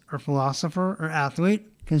physicist or philosopher or athlete.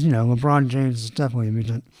 Because, LeBron James is definitely a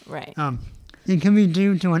mutant. Right. It can be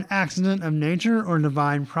due to an accident of nature or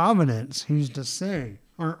divine providence. Who's to say?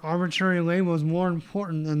 Our arbitrary label is more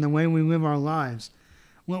important than the way we live our lives.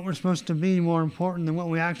 What we're supposed to be more important than what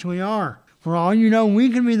we actually are. For all you know, we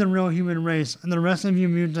can be the real human race and the rest of you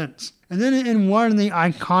mutants. And then in one of the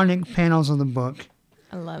iconic panels of the book,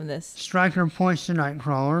 I love this. Stryker points to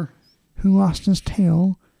Nightcrawler, who lost his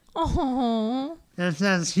tail. Oh. And it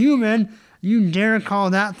says, human, you dare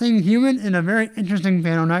call that thing human? In a very interesting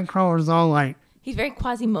panel, Nightcrawler's all like... He's very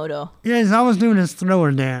Quasimodo. Yeah, he's always doing his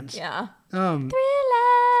thriller dance. Yeah. Thriller.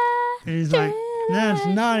 And he's Thriller. like, that's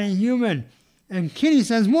not a human. And Kitty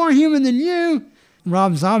says, more human than you.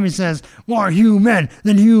 Rob Zombie says, more human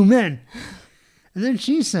than human. And then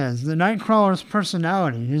she says, the Nightcrawler's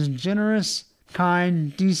personality, his generous,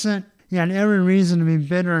 kind, decent. He had every reason to be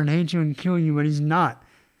bitter and hate you and kill you, but he's not.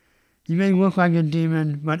 He may look like a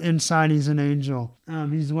demon, but inside he's an angel.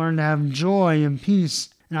 He's learned to have joy and peace.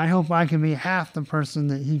 And I hope I can be half the person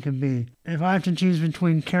that he could be. If I have to choose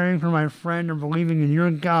between caring for my friend or believing in your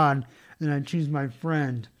God, then I choose my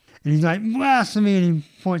friend. And he's like, blasphemy, and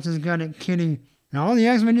he points his gun at Kitty. And all the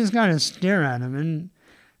X-Men just kind of stare at him, and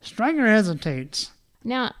Stryker hesitates.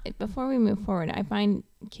 Now, before we move forward, I find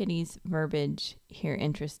Kitty's verbiage here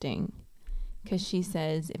interesting. Because she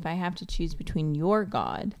says, if I have to choose between your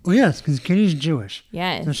God. Well, yes, because Kitty's Jewish.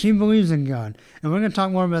 Yes. So she believes in God. And we're going to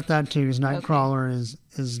talk more about that too, because Nightcrawler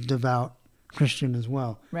is devout Christian as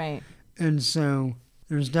well. Right. And so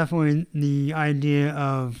there's definitely the idea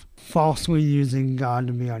of falsely using God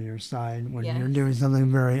to be on your side when you're doing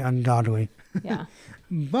something very ungodly. Yeah.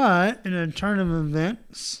 But in a turn of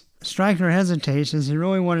events, Stryker hesitates as he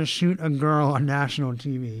really wants to shoot a girl on national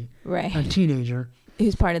TV. Right. A teenager.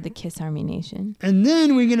 Who's part of the Kiss Army Nation. And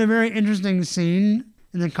then we get a very interesting scene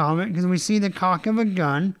in the comic because we see the cock of a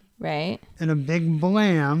gun. Right. And a big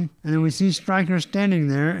blam. And then we see Stryker standing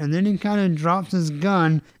there. And then he kind of drops his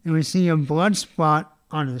gun and we see a blood spot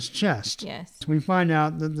on his chest. Yes. So we find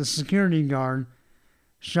out that the security guard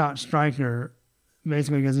shot Stryker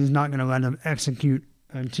basically because he's not going to let him execute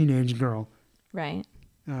a teenage girl, Right.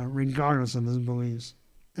 regardless of his beliefs.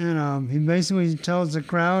 And he basically tells the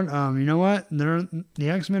crowd, you know what? The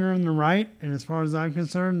X-Men are in the right, and as far as I'm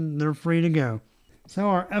concerned, they're free to go. So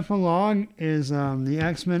our epilogue is the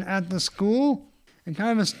X-Men at the school and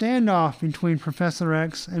kind of a standoff between Professor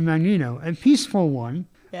X and Magneto. A peaceful one,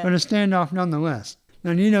 but a standoff nonetheless.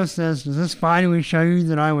 Magneto says, does this finally show you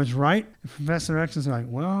that I was right? And Professor X is like,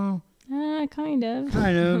 well... Kind of.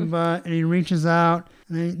 But and he reaches out,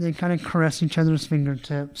 and they kind of caress each other's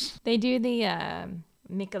fingertips. They do the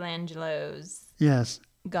Michelangelo's Yes.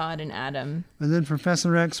 God and Adam. But then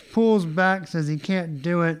Professor X pulls back, says he can't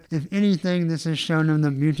do it. If anything, this has shown him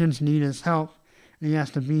that mutants need his help, and he has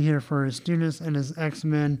to be here for his students and his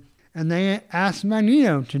X-Men. And they ask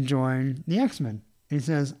Magneto to join the X-Men. He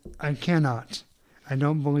says, I cannot. I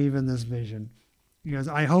don't believe in this vision. He goes,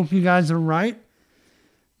 I hope you guys are right.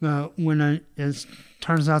 But when it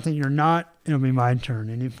turns out that you're not, it'll be my turn.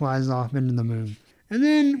 And he flies off into the moon. And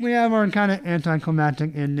then we have our kind of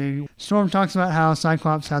anticlimactic ending. Storm talks about how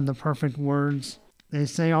Cyclops had the perfect words. They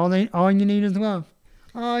say all you need is love.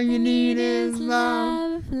 All you need is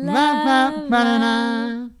love.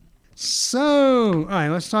 So, all right,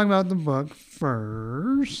 let's talk about the book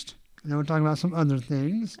first. And then we'll talk about some other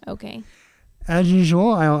things. Okay. As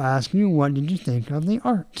usual, I'll ask you, what did you think of the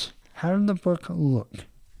art? How did the book look?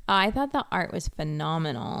 I thought the art was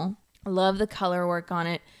phenomenal. I love the color work on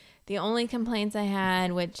it. The only complaints I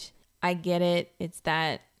had, which I get it, it's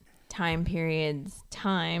that time period's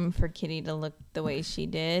time for Kitty to look the way she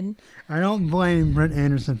did. I don't blame Brett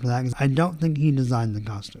Anderson for that because I don't think he designed the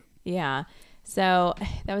costume. Yeah. So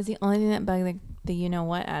that was the only thing that bugged the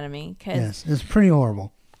you-know-what out of me. Yes, it's pretty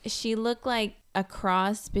horrible. She looked like a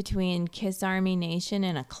cross between Kiss Army Nation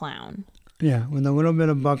and a clown. Yeah, with a little bit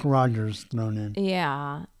of Buck Rogers thrown in.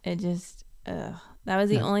 Yeah, it just, that was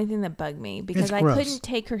the only thing that bugged me because I couldn't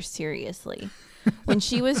take her seriously. When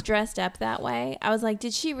she was dressed up that way, I was like,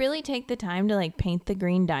 did she really take the time to like paint the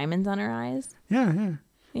green diamonds on her eyes? Yeah.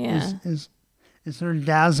 It's her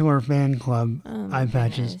Dazzler fan club eye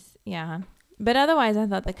patches. Goodness. Yeah. But otherwise, I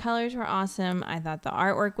thought the colors were awesome. I thought the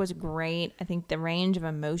artwork was great. I think the range of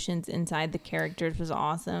emotions inside the characters was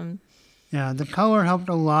awesome. Yeah, the color helped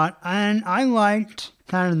a lot. And I liked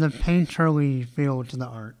kind of the painterly feel to the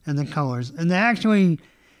art and the colors. And they actually,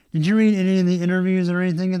 did you read any of the interviews or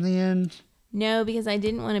anything at the end? No, because I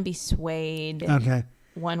didn't want to be swayed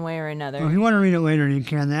one way or another. Well, if you want to read it later, you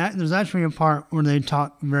can. There's actually a part where they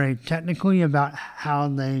talk very technically about how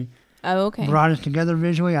they brought it together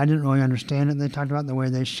visually. I didn't really understand it. They talked about the way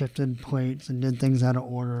they shifted plates and did things out of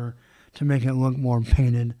order to make it look more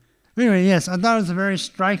painted. Anyway, yes, I thought it was a very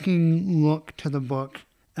striking look to the book.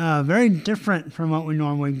 Very different from what we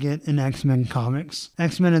normally get in X-Men comics.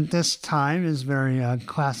 X-Men at this time is very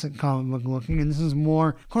classic comic book looking, and this is more,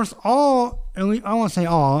 of course, I won't say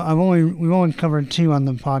all, we've only covered 2 on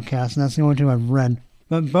the podcast, and that's the only 2 I've read.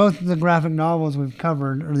 But both the graphic novels we've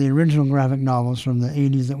covered, or the original graphic novels from the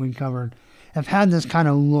 80s that we covered, have had this kind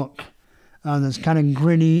of look, this kind of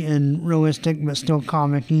gritty and realistic, but still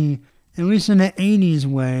comic-y, at least in the 80s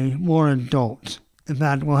way, more adult. In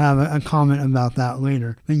fact, we'll have a comment about that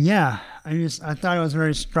later. But yeah, I thought it was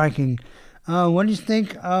very striking. What do you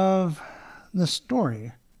think of the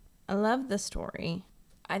story? I love the story.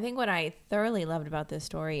 I think what I thoroughly loved about this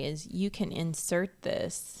story is you can insert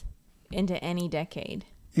this into any decade.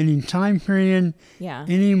 Any time period,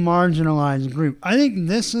 any marginalized group. I think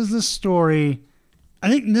this is the story. I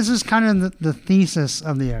think this is kind of the thesis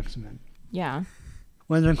of the X-Men. Yeah.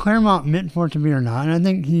 Whether Claremont meant for it to be or not, and I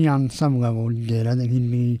think he on some level did. I think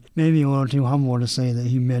he'd be maybe a little too humble to say that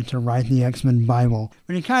he meant to write the X-Men Bible.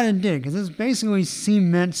 But he kind of did, because this basically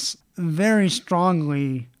cements very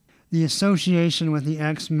strongly the association with the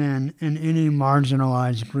X-Men in any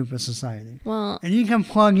marginalized group of society. Well, and you can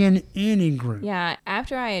plug in any group. Yeah,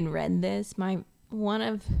 after I had read this, one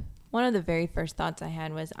of the very first thoughts I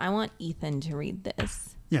had was, I want Ethan to read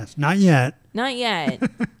this. Yes, not yet. Not yet,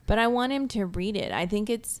 but I want him to read it. I think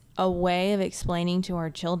it's a way of explaining to our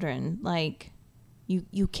children, like,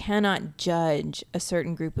 you cannot judge a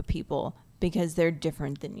certain group of people because they're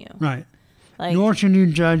different than you. Right. Like, nor should you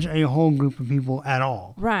judge a whole group of people at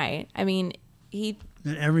all. Right. I mean,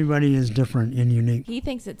 that everybody is different and unique. He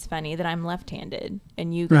thinks it's funny that I'm left-handed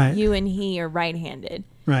and you and he are right-handed.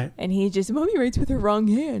 Right. And he just, Mommy writes with her wrong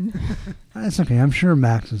hand. That's okay. I'm sure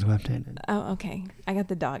Max is left-handed. Oh, okay. I got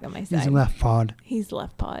the dog on my side. He's left pod. He's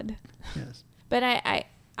left pod. Yes. But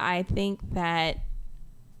I think that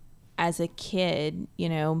as a kid,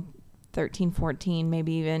 13, 14,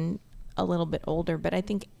 maybe even a little bit older, but I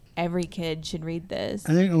think every kid should read this.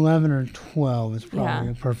 I think 11 or 12 is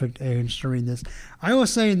probably a perfect age to read this. I will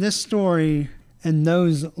say this story and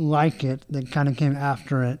those like it that kind of came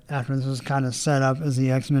after it, after this was kind of set up as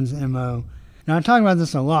the X-Men's MO. Now, I talk about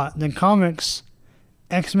this a lot. The comics,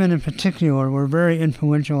 X-Men in particular, were very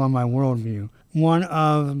influential on my worldview. One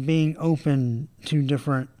of being open to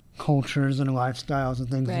different cultures and lifestyles and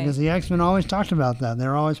things, because the X-Men always talked about that.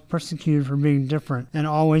 They're always persecuted for being different and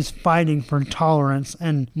always fighting for tolerance,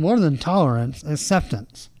 and more than tolerance,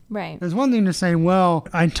 acceptance. Right. There's one thing to say, well,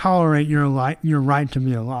 I tolerate your right to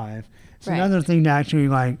be alive. It's another thing to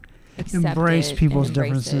actually embrace people's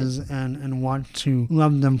differences and want to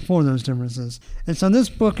love them for those differences. And so this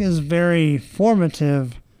book is very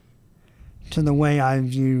formative to the way I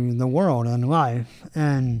view the world and life.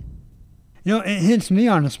 And it hits me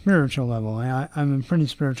on a spiritual level. I'm a pretty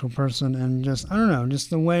spiritual person, and just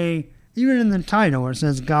the way, even in the title where it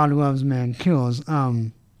says God loves, man kills, it's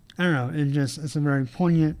a very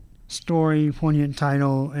poignant story, poignant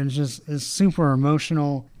title, and it's super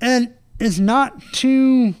emotional. And it's not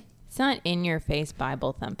in your face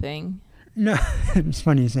Bible thumping. No, it's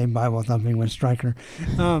funny you say Bible thumping with Stryker.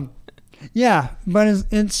 Yeah, but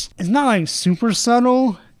it's not super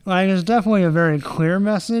subtle. It's definitely a very clear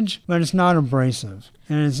message, but it's not abrasive.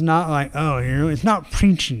 And it's not it's not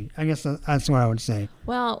preachy. I guess that's what I would say.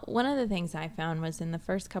 Well, one of the things I found was in the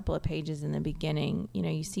first couple of pages in the beginning,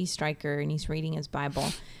 you see Stryker and he's reading his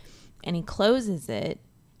Bible and he closes it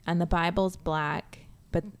and the Bible's black,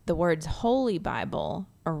 but the words Holy Bible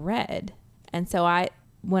are red. And so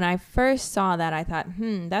when I first saw that, I thought,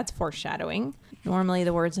 that's foreshadowing. Normally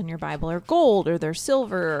the words in your Bible are gold or they're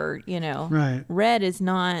silver or, Right. Red is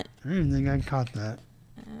not. I didn't think I caught that.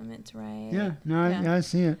 It's right. Yeah, no, yeah. I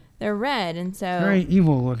see it. They're red, and so. Very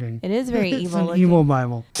evil looking. It is very evil looking. It's an evil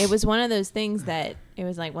Bible. It was one of those things that it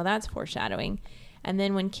was like, well, that's foreshadowing. And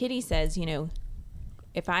then when Kitty says,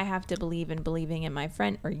 if I have to believe in believing in my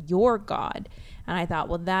friend or your God, and I thought,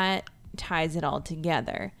 well, that ties it all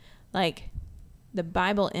together. The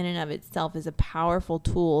Bible in and of itself is a powerful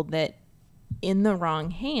tool that in the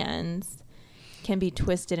wrong hands can be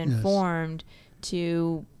twisted and formed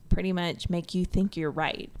to pretty much make you think you're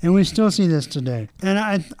right. And we still see this today. And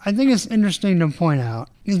I think it's interesting to point out,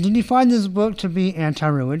 did you find this book to be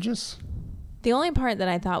anti-religious? The only part that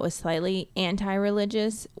I thought was slightly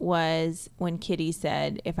anti-religious was when Kitty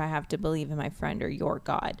said, if I have to believe in my friend or your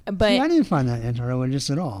God. But see, I didn't find that anti-religious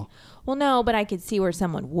at all. Well, no, but I could see where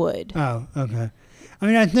someone would. Oh, okay. I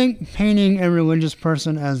mean, I think painting a religious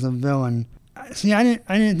person as the villain. See, I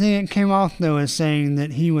didn't think it came off, though, as saying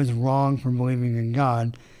that he was wrong for believing in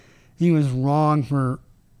God. He was wrong for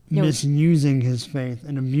misusing his faith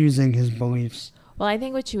and abusing his beliefs. Well, I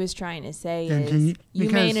think what she was trying to say is you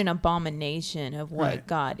made an abomination of what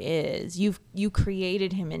God is. You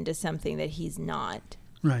created him into something that he's not.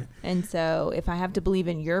 Right. And so if I have to believe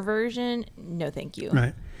in your version, no thank you.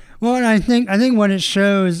 Right. Well, and I think what it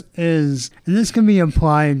shows is, and this can be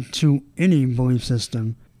applied to any belief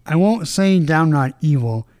system, I won't say downright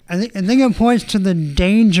evil. I think it points to the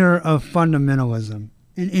danger of fundamentalism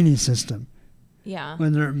in any system. Yeah.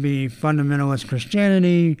 Whether it be fundamentalist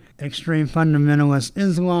Christianity, extreme fundamentalist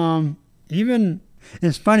Islam, even,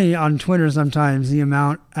 it's funny on Twitter sometimes the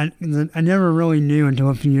amount, I never really knew until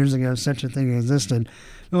a few years ago such a thing existed,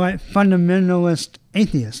 but fundamentalist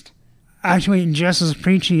atheist. Actually, just as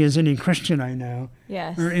preachy as any Christian I know,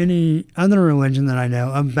 yes, or any other religion that I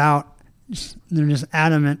know about, they're just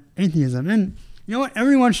adamant atheism. And you know what?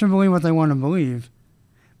 Everyone should believe what they want to believe,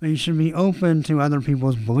 but you should be open to other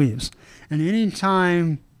people's beliefs. And any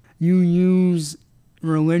time you use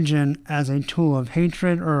religion as a tool of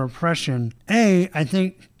hatred or oppression, I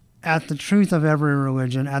think at the truth of every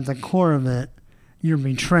religion, at the core of it, you're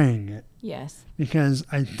betraying it. Yes. Because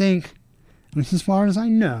I think, at least as far as I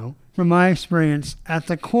know, from my experience, at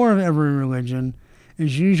the core of every religion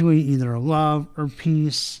is usually either love or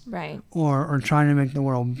peace, right, or trying to make the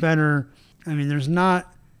world better. I mean, there's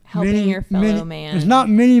not helping your fellow man. There's not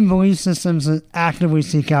many belief systems that actively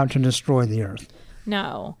seek out to destroy the earth.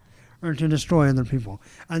 No. Or to destroy other people.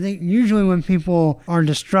 I think usually when people are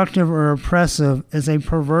destructive or oppressive, it's a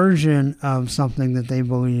perversion of something that they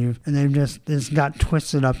believe, and it's got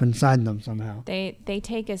twisted up inside them somehow. They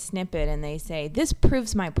take a snippet and they say, this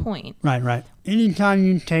proves my point. Right. Anytime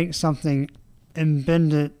you take something and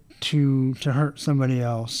bend it to hurt somebody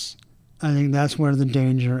else, I think that's where the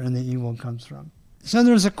danger and the evil comes from. So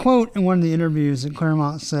there's a quote in one of the interviews that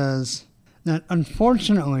Claremont says that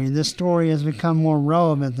unfortunately this story has become more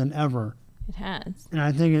relevant than ever. It has. And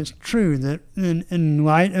I think it's true that in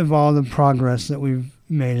light of all the progress that we've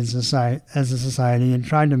made as a society and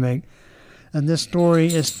tried to make, that this story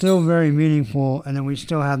is still very meaningful and that we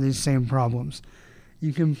still have these same problems.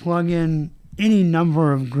 You can plug in any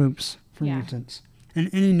number of groups for mutants and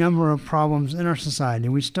any number of problems in our society.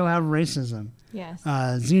 We still have racism,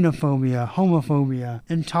 xenophobia, homophobia,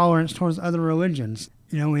 intolerance towards other religions.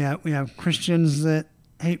 You know, we have Christians that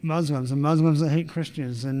hate Muslims and Muslims that hate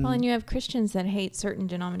Christians. And you have Christians that hate certain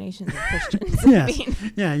denominations of Christians. Yes.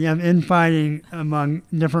 Yeah, you have infighting among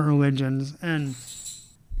different religions. And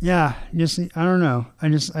yeah, I don't know.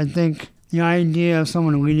 I think the idea of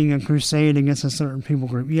someone leading a crusade against a certain people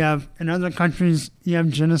group. You have, in other countries, you have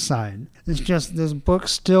genocide. It's just, this book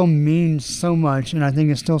still means so much, and I think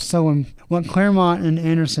it's still so, what Claremont and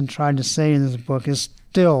Anderson tried to say in this book is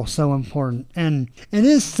still so important. And it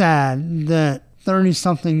is sad that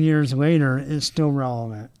 30-something years later it's still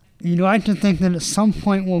relevant. You'd like to think that at some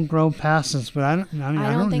point we'll grow past this, but I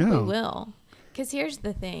don't think know. we will. Because here's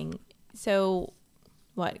the thing. So,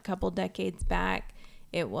 a couple decades back,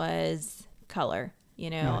 it was color. You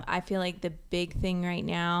know, Right. I feel like the big thing right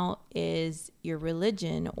now is your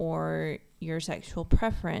religion or your sexual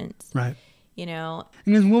preference. Right. You know?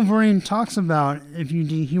 Because Wolverine talks about if you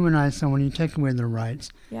dehumanize someone, you take away their rights.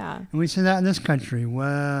 Yeah. And we see that in this country,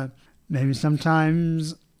 where maybe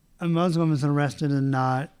sometimes a Muslim is arrested and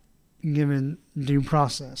not given due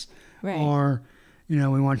process. Right. Or, you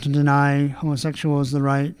know, we want to deny homosexuals the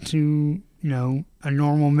right to, you know, a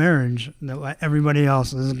normal marriage that everybody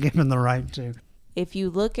else is given the right to. If you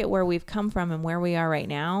look at where we've come from and where we are right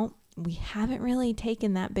now, we haven't really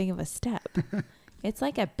taken that big of a step. It's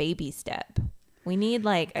like a baby step. We need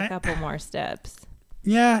like a couple more steps.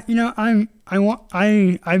 Yeah, you know,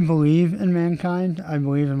 I believe in mankind. I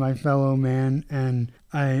believe in my fellow man, and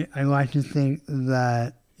I like to think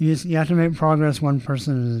that you have to make progress one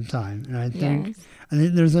person at a time. And I think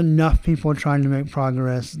there's enough people trying to make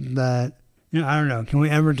progress that, you know, I don't know. Can we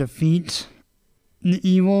ever defeat the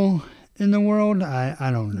evil in the world?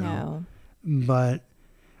 I don't know. No. But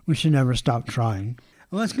we should never stop trying.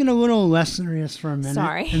 Well, let's get a little less serious for a minute.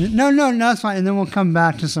 Sorry. No, that's fine. And then we'll come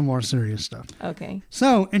back to some more serious stuff. Okay.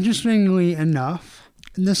 So, interestingly enough,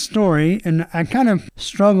 this story, and I kind of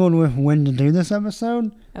struggled with when to do this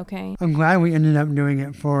episode. Okay. I'm glad we ended up doing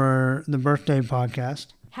it for the birthday podcast.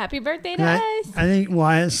 Happy birthday to And us. I think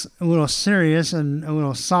why it's a little serious and a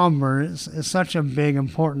little somber, it's such a big,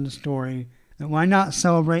 important story, that why not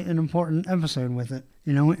celebrate an important episode with it?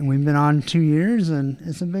 You know, and we've been on 2 years, and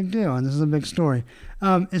it's a big deal, and this is a big story.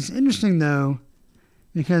 It's interesting, though,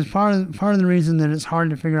 because part of the reason that it's hard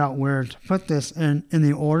to figure out where to put this in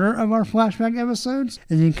the order of our flashback episodes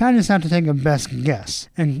is you kind of just have to take a best guess.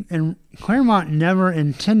 And Claremont never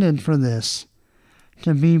intended for this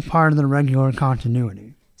to be part of the regular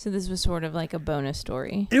continuity. So this was sort of like a bonus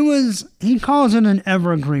story. He calls it an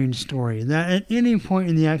evergreen story, that at any point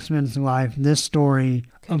in the X-Men's life, this story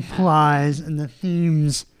applies and the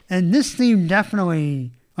themes, and this theme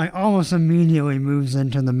definitely, like, almost immediately moves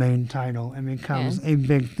into the main title and becomes a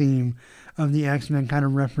big theme of the X-Men kind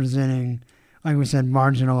of representing, like we said,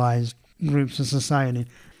 marginalized groups of society.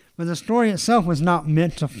 But the story itself was not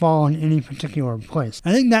meant to fall in any particular place.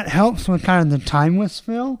 I think that helps with kind of the timeless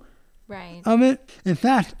feel of it. In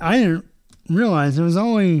fact, I didn't realize it was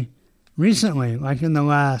only recently, like in the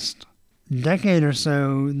last decade or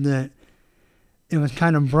so, that it was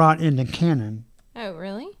kind of brought into canon. Oh,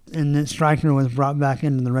 really? And that Stryker was brought back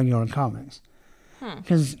into the regular comics.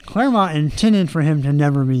 Because Claremont intended for him to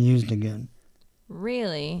never be used again.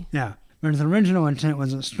 Really? Yeah. But his original intent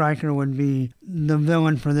was that Stryker would be the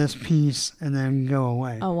villain for this piece and then go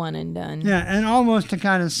away. A one and done. Yeah, and almost to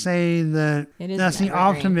kind of say that that's the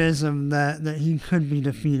optimism that he could be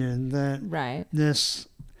defeated, that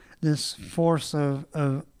this force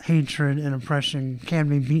of hatred and oppression can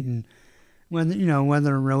be beaten.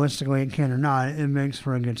 Whether realistically it can or not, it makes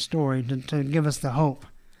for a good story to give us the hope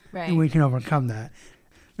that we can overcome that.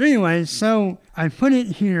 But anyway, so I put it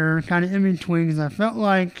here kind of in between because I felt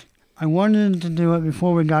like I wanted to do it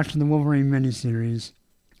before we got to the Wolverine miniseries.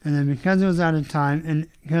 And then because it was out of time, and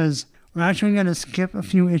because we're actually going to skip a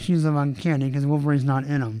few issues of Uncanny because Wolverine's not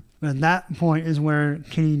in them. But at that point is where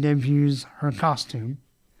Kitty debuts her costume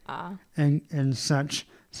and such.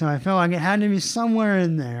 So I felt like it had to be somewhere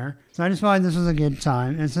in there. So I just felt like this was a good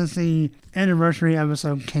time. And since the anniversary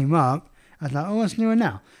episode came up, I thought, let's do it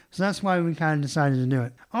now. So that's why we kind of decided to do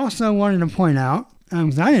it. Also wanted to point out,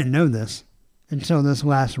 because I didn't know this until this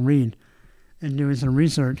last read and doing some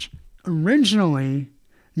research. Originally,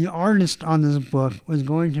 the artist on this book was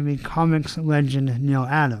going to be comics legend Neil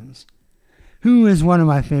Adams, who is one of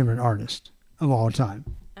my favorite artists of all time.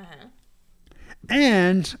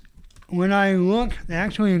 And when I look, they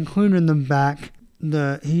actually included in the back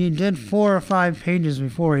he did 4 or 5 pages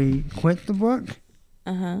before he quit the book.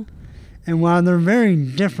 Uh-huh. And while they're very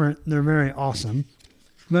different, they're very awesome.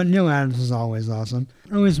 But Neil Adams is always awesome,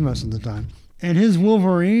 at least most of the time. And his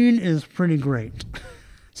Wolverine is pretty great.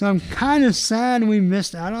 So I'm kind of sad we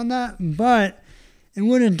missed out on that, but it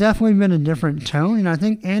would have definitely been a different tone. And I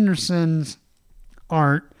think Anderson's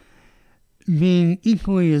art being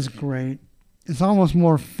equally as great, it's almost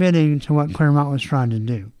more fitting to what Claremont was trying to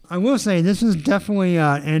do. I will say this is definitely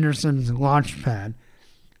Anderson's launch pad.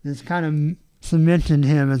 It's kind of cemented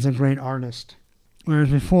him as a great artist. Whereas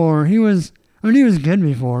before, he was good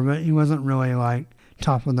before, but he wasn't really like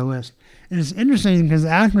top of the list. And it's interesting because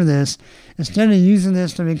after this, instead of using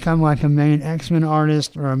this to become like a main X-Men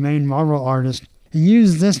artist or a main Marvel artist, he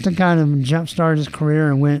used this to kind of jumpstart his career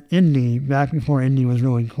and went indie back before indie was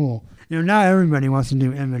really cool. Now everybody wants to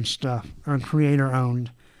do image stuff or creator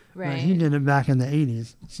owned. Right. But he did it back in the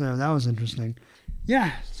 80s, so that was interesting.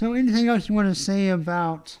 Yeah, so anything else you want to say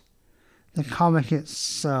about the comic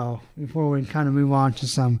itself before we kind of move on to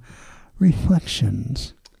some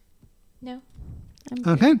reflections? No.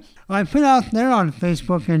 Okay. Well, I put out there on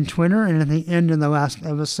Facebook and Twitter and at the end of the last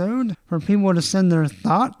episode for people to send their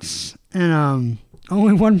thoughts, and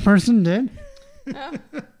only one person did. Oh.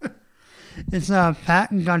 It's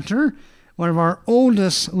Pat Gunter, one of our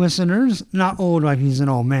oldest listeners. Not old like he's an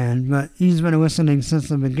old man, but he's been listening since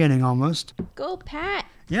the beginning almost. Go, Pat.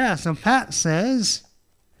 Yeah, so Pat says,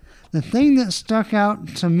 the thing that stuck out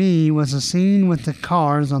to me was a scene with the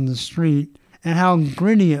cars on the street and how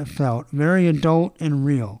gritty it felt, very adult and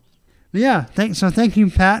real. But yeah, thank you,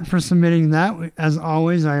 Pat, for submitting that. As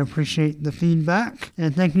always, I appreciate the feedback,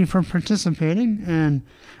 and thank you for participating, and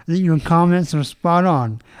I think your comments are spot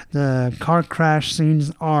on. The car crash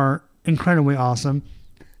scenes are incredibly awesome.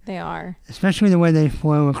 They are. Especially the way they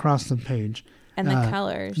flow across the page. And the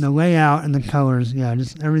colors. The layout and the colors, yeah,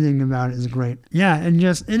 just everything about it is great. Yeah, and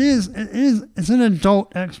just, it's an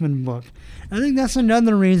adult X-Men book. I think that's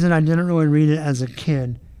another reason I didn't really read it as a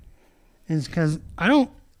kid, is because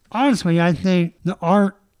I think the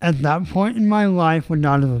art at that point in my life would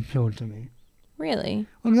not have appealed to me. Really?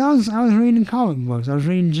 Well, I was reading comic books. I was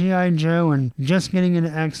reading G.I. Joe and just getting into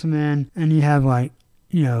X-Men, and you have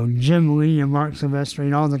Jim Lee and Mark Silvestri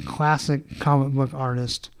and all the classic comic book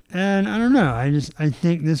artists. And I don't know, I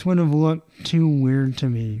think this would have looked too weird to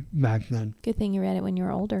me back then. Good thing you read it when you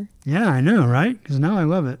were older. Yeah, I know, right? Because now I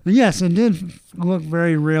love it. But yes, it did look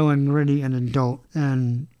very real and gritty and adult.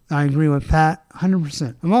 And I agree with Pat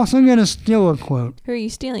 100%. I'm also going to steal a quote. Who are you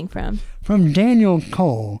stealing from? From Daniel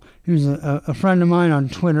Cole, who's a friend of mine on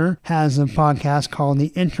Twitter, has a podcast called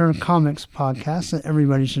the Enter Comics Podcast that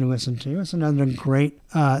everybody should listen to. It's another great,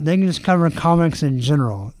 they can just cover comics in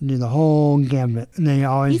general, do the whole gambit.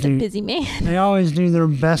 He's a busy man. They always do their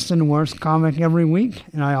best and worst comic every week,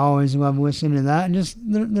 and I always love listening to that. And it's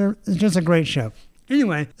just a great show.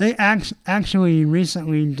 Anyway, they actually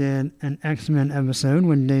recently did an X-Men episode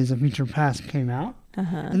when Days of Future Past came out.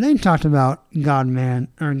 Uh-huh. And they talked about God-Man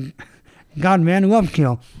Love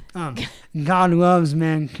Kill. God Loves,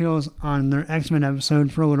 Man Kills on their X-Men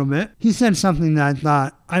episode for a little bit. He said something that I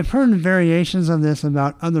thought, I've heard variations of this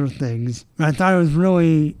about other things, but I thought it was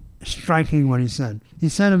really striking what he said. He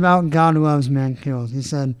said about God Loves, Man Kills. He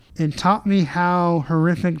said, it taught me how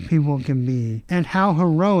horrific people can be and how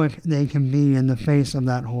heroic they can be in the face of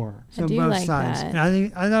that horror. So both like sides. And I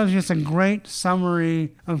think that was just a great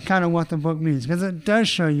summary of kind of what the book means, because it does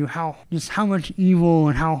show you how much evil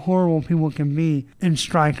and how horrible people can be in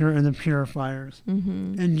Stryker and the Purifiers.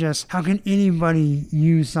 Mm-hmm. And just how can anybody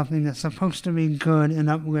use something that's supposed to be good and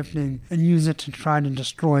uplifting and use it to try to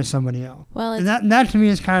destroy somebody else. Well, and that to me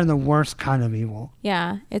is kind of the worst kind of evil.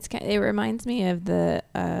 Yeah, it reminds me of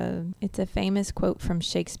it's a famous quote from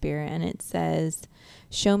Shakespeare, and it says,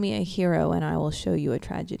 "Show me a hero and I will show you a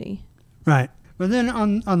tragedy." Right. But then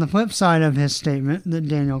on the flip side of his statement that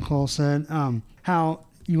Daniel Cole said, how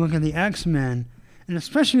you look at the X-Men, and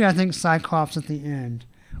especially I think Cyclops at the end,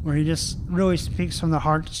 where he just really speaks from the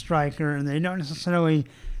heart to Stryker, and they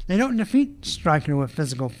don't defeat Stryker with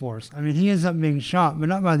physical force. I mean, he ends up being shot, but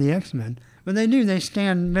not by the X-Men. But they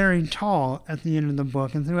stand very tall at the end of the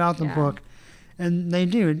book and throughout the book. And they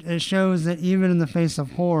do. It shows that even in the face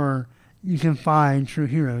of horror, you can find true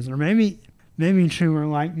heroes. Or maybe truer,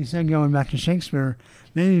 like you said, going back to Shakespeare,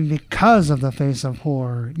 maybe because of the face of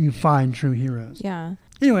horror, you find true heroes. Yeah.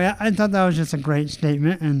 Anyway, I thought that was just a great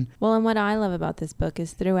statement. And what I love about this book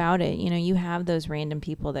is throughout it, you have those random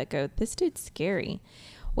people that go, this dude's scary,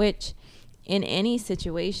 which in any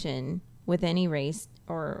situation with any race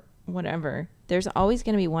or whatever, there's always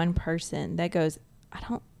going to be one person that goes,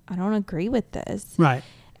 I don't agree with this. Right.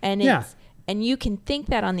 And And you can think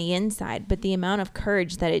that on the inside, but the amount of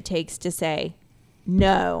courage that it takes to say,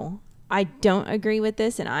 no, I don't agree with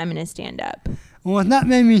this and I'm going to stand up. Well, what that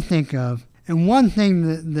made me think of, and one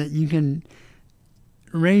thing that you can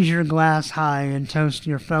raise your glass high and toast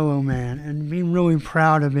your fellow man and be really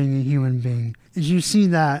proud of being a human being, is you see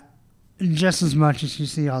that just as much as you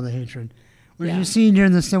see all the hatred. Whereas you see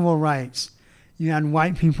during the civil rights, you had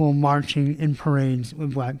white people marching in parades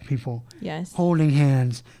with black people, yes, holding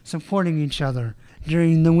hands, supporting each other.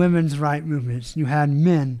 During the women's rights movements, you had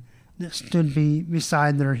men that stood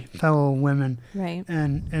beside their fellow women, right,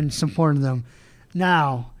 and supported them.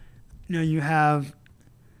 Now, you have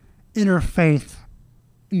interfaith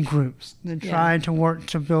groups that try to work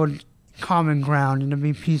to build common ground and to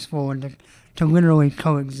be peaceful and to literally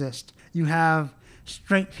coexist. You have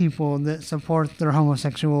straight people that support their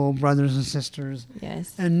homosexual brothers and sisters.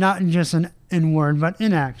 Yes. And not just in word, but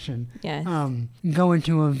in action. Yes. Going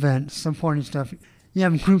to events, supporting stuff. You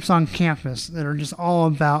have groups on campus that are just all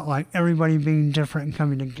about like everybody being different and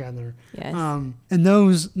coming together. Yes. And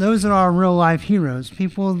those are our real life heroes,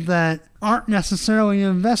 people that aren't necessarily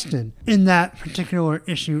invested in that particular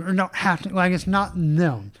issue or don't have to, like it's not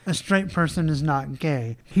them. A straight person is not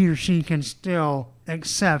gay. He or she can still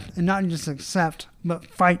accept, and not just accept, but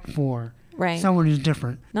fight for someone who's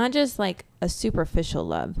different. Not just like a superficial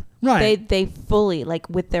love. Right. They fully, like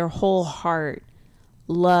with their whole heart,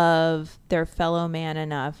 love their fellow man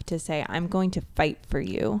enough to say, I'm going to fight for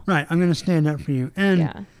you. Right. I'm going to stand up for you.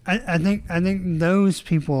 And I think those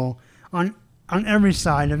people on every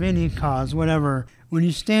side of any cause, whatever, when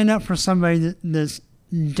you stand up for somebody that's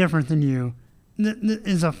different than you, that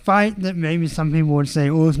is a fight that maybe some people would say,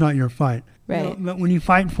 oh, it's not your fight. Right. But when you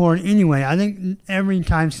fight for it anyway, I think every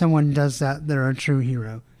time someone does that, they're a true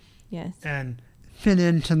hero. Yes. And fit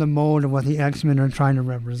into the mold of what the X-Men are trying to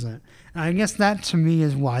represent. And I guess that to me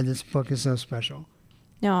is why this book is so special.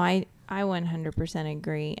 No, I 100%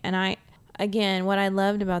 agree. And again, what I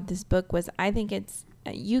loved about this book was I think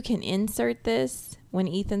you can insert this when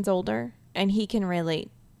Ethan's older and he can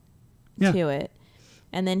relate to it.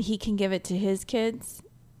 And then he can give it to his kids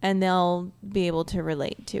and they'll be able to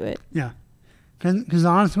relate to it. Yeah. Because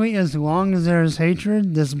honestly, as long as there's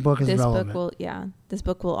hatred, this book is relevant. This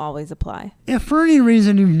book will always apply. If for any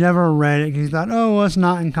reason you've never read it because you thought, oh, well, it's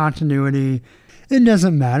not in continuity, it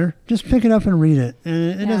doesn't matter. Just pick it up and read it.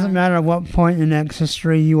 And it doesn't matter at what point in X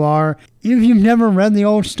history you are. Even if you've never read the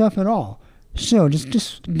old stuff at all. So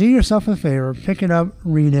just do yourself a favor. Pick it up,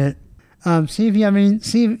 read it. See if you have any,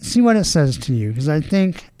 see what it says to you, because I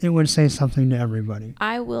think it would say something to everybody.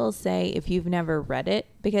 I will say if you've never read it,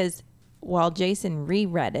 because while Jason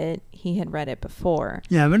reread it, he had read it before.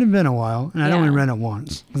 Yeah, but it had been a while, and I'd only read it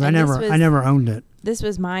once because I never owned it. This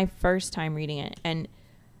was my first time reading it, and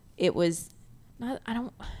it was not. I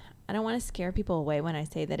don't want to scare people away when I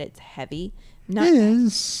say that it's heavy.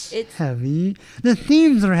 It's heavy. The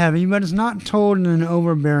themes are heavy, but it's not told in an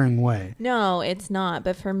overbearing way. No, it's not.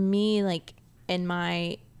 But for me, like in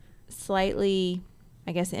my slightly,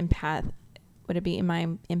 I guess, would it be in my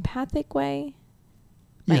empathic way?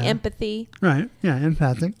 My empathy. Right. Yeah,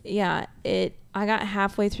 empathic. Yeah. I got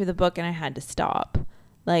halfway through the book and I had to stop.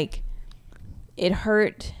 Like, it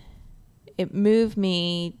hurt. It moved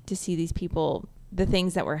me to see these people, the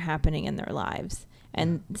things that were happening in their lives.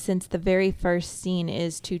 And since the very first scene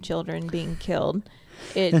is 2 children being killed.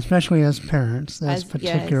 Especially as parents. That's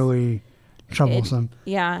particularly troublesome.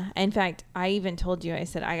 In fact, I even told you, I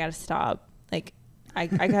said, I got to stop. Like, I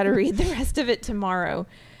got to read the rest of it tomorrow.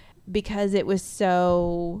 Because it was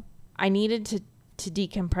so, I needed to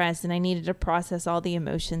decompress and I needed to process all the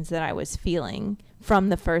emotions that I was feeling from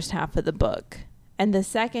the first half of the book. And the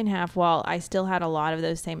second half, while I still had a lot of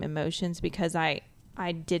those same emotions because I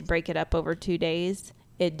did break it up over 2 days,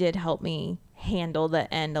 it did help me handle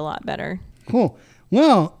the end a lot better. Cool.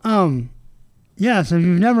 Well, so if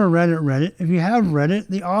you've never read it. If you have read it,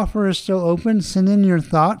 the offer is still open. Send in your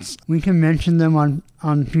thoughts. We can mention them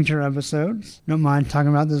on future episodes. Don't mind talking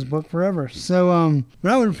about this book forever. So,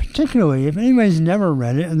 but I would particularly, if anybody's never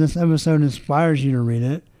read it and this episode inspires you to read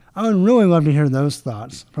it, I would really love to hear those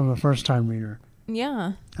thoughts from a first-time reader.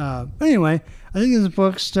 Yeah. But anyway, I think this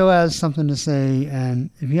book still has something to say, and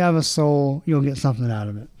if you have a soul, you'll get something out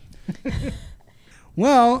of it.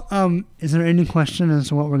 Well, is there any question as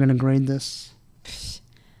to what we're going to grade this?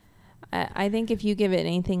 I think if you give it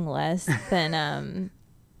anything less than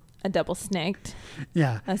a double snicked,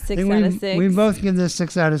 a 6 out of 6. We both give this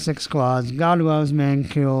 6 out of 6 claws. God Loves, Man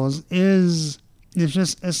Kills if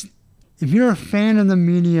you're a fan of the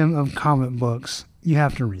medium of comic books, you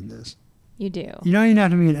have to read this. You do. You don't even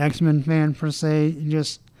have to be an X-Men fan per se.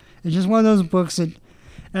 It's just one of those books that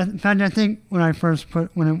In fact, I think when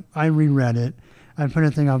I reread it, I put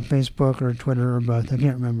a thing on Facebook or Twitter or both. I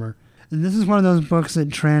can't remember. And this is one of those books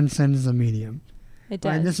that transcends the medium. It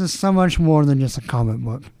does. Right? This is so much more than just a comic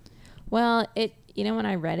book. Well, when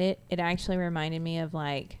I read it, it actually reminded me of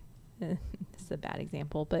like, this is a bad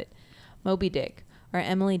example, but Moby Dick or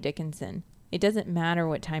Emily Dickinson. It doesn't matter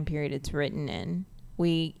what time period it's written in.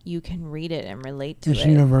 You can read it and relate to it. It's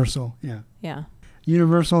universal. Yeah. Yeah.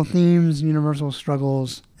 Universal themes, universal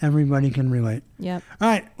struggles. Everybody can relate. Yep. All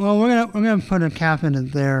right. Well, we're gonna put a cap in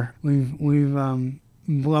it there. We've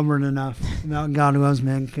blubbered enough about God Loves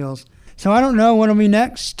Man Kills. So I don't know what'll be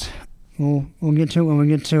next. We'll get to it when we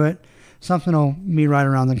get to it. Something will be right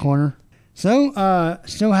around the corner. So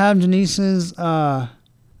still have Denise's link.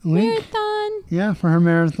 Marathon. Yeah, for her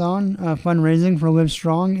marathon fundraising for Live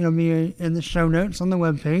Strong. It'll be in the show notes on the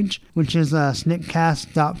webpage, which is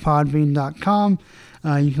snickcast.podbean.com.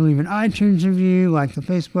 You can leave an iTunes review, like the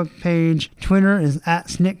Facebook page. Twitter is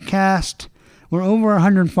 @snickcast. We're over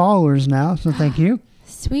 100 followers now, so thank you.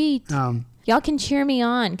 Sweet. Y'all can cheer me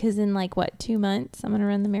on because in 2 months I'm going to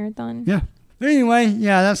run the marathon. Yeah. But anyway,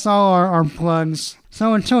 yeah, that's all our plugs.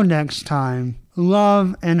 So until next time,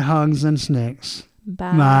 love and hugs and snicks.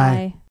 Bye. Bye.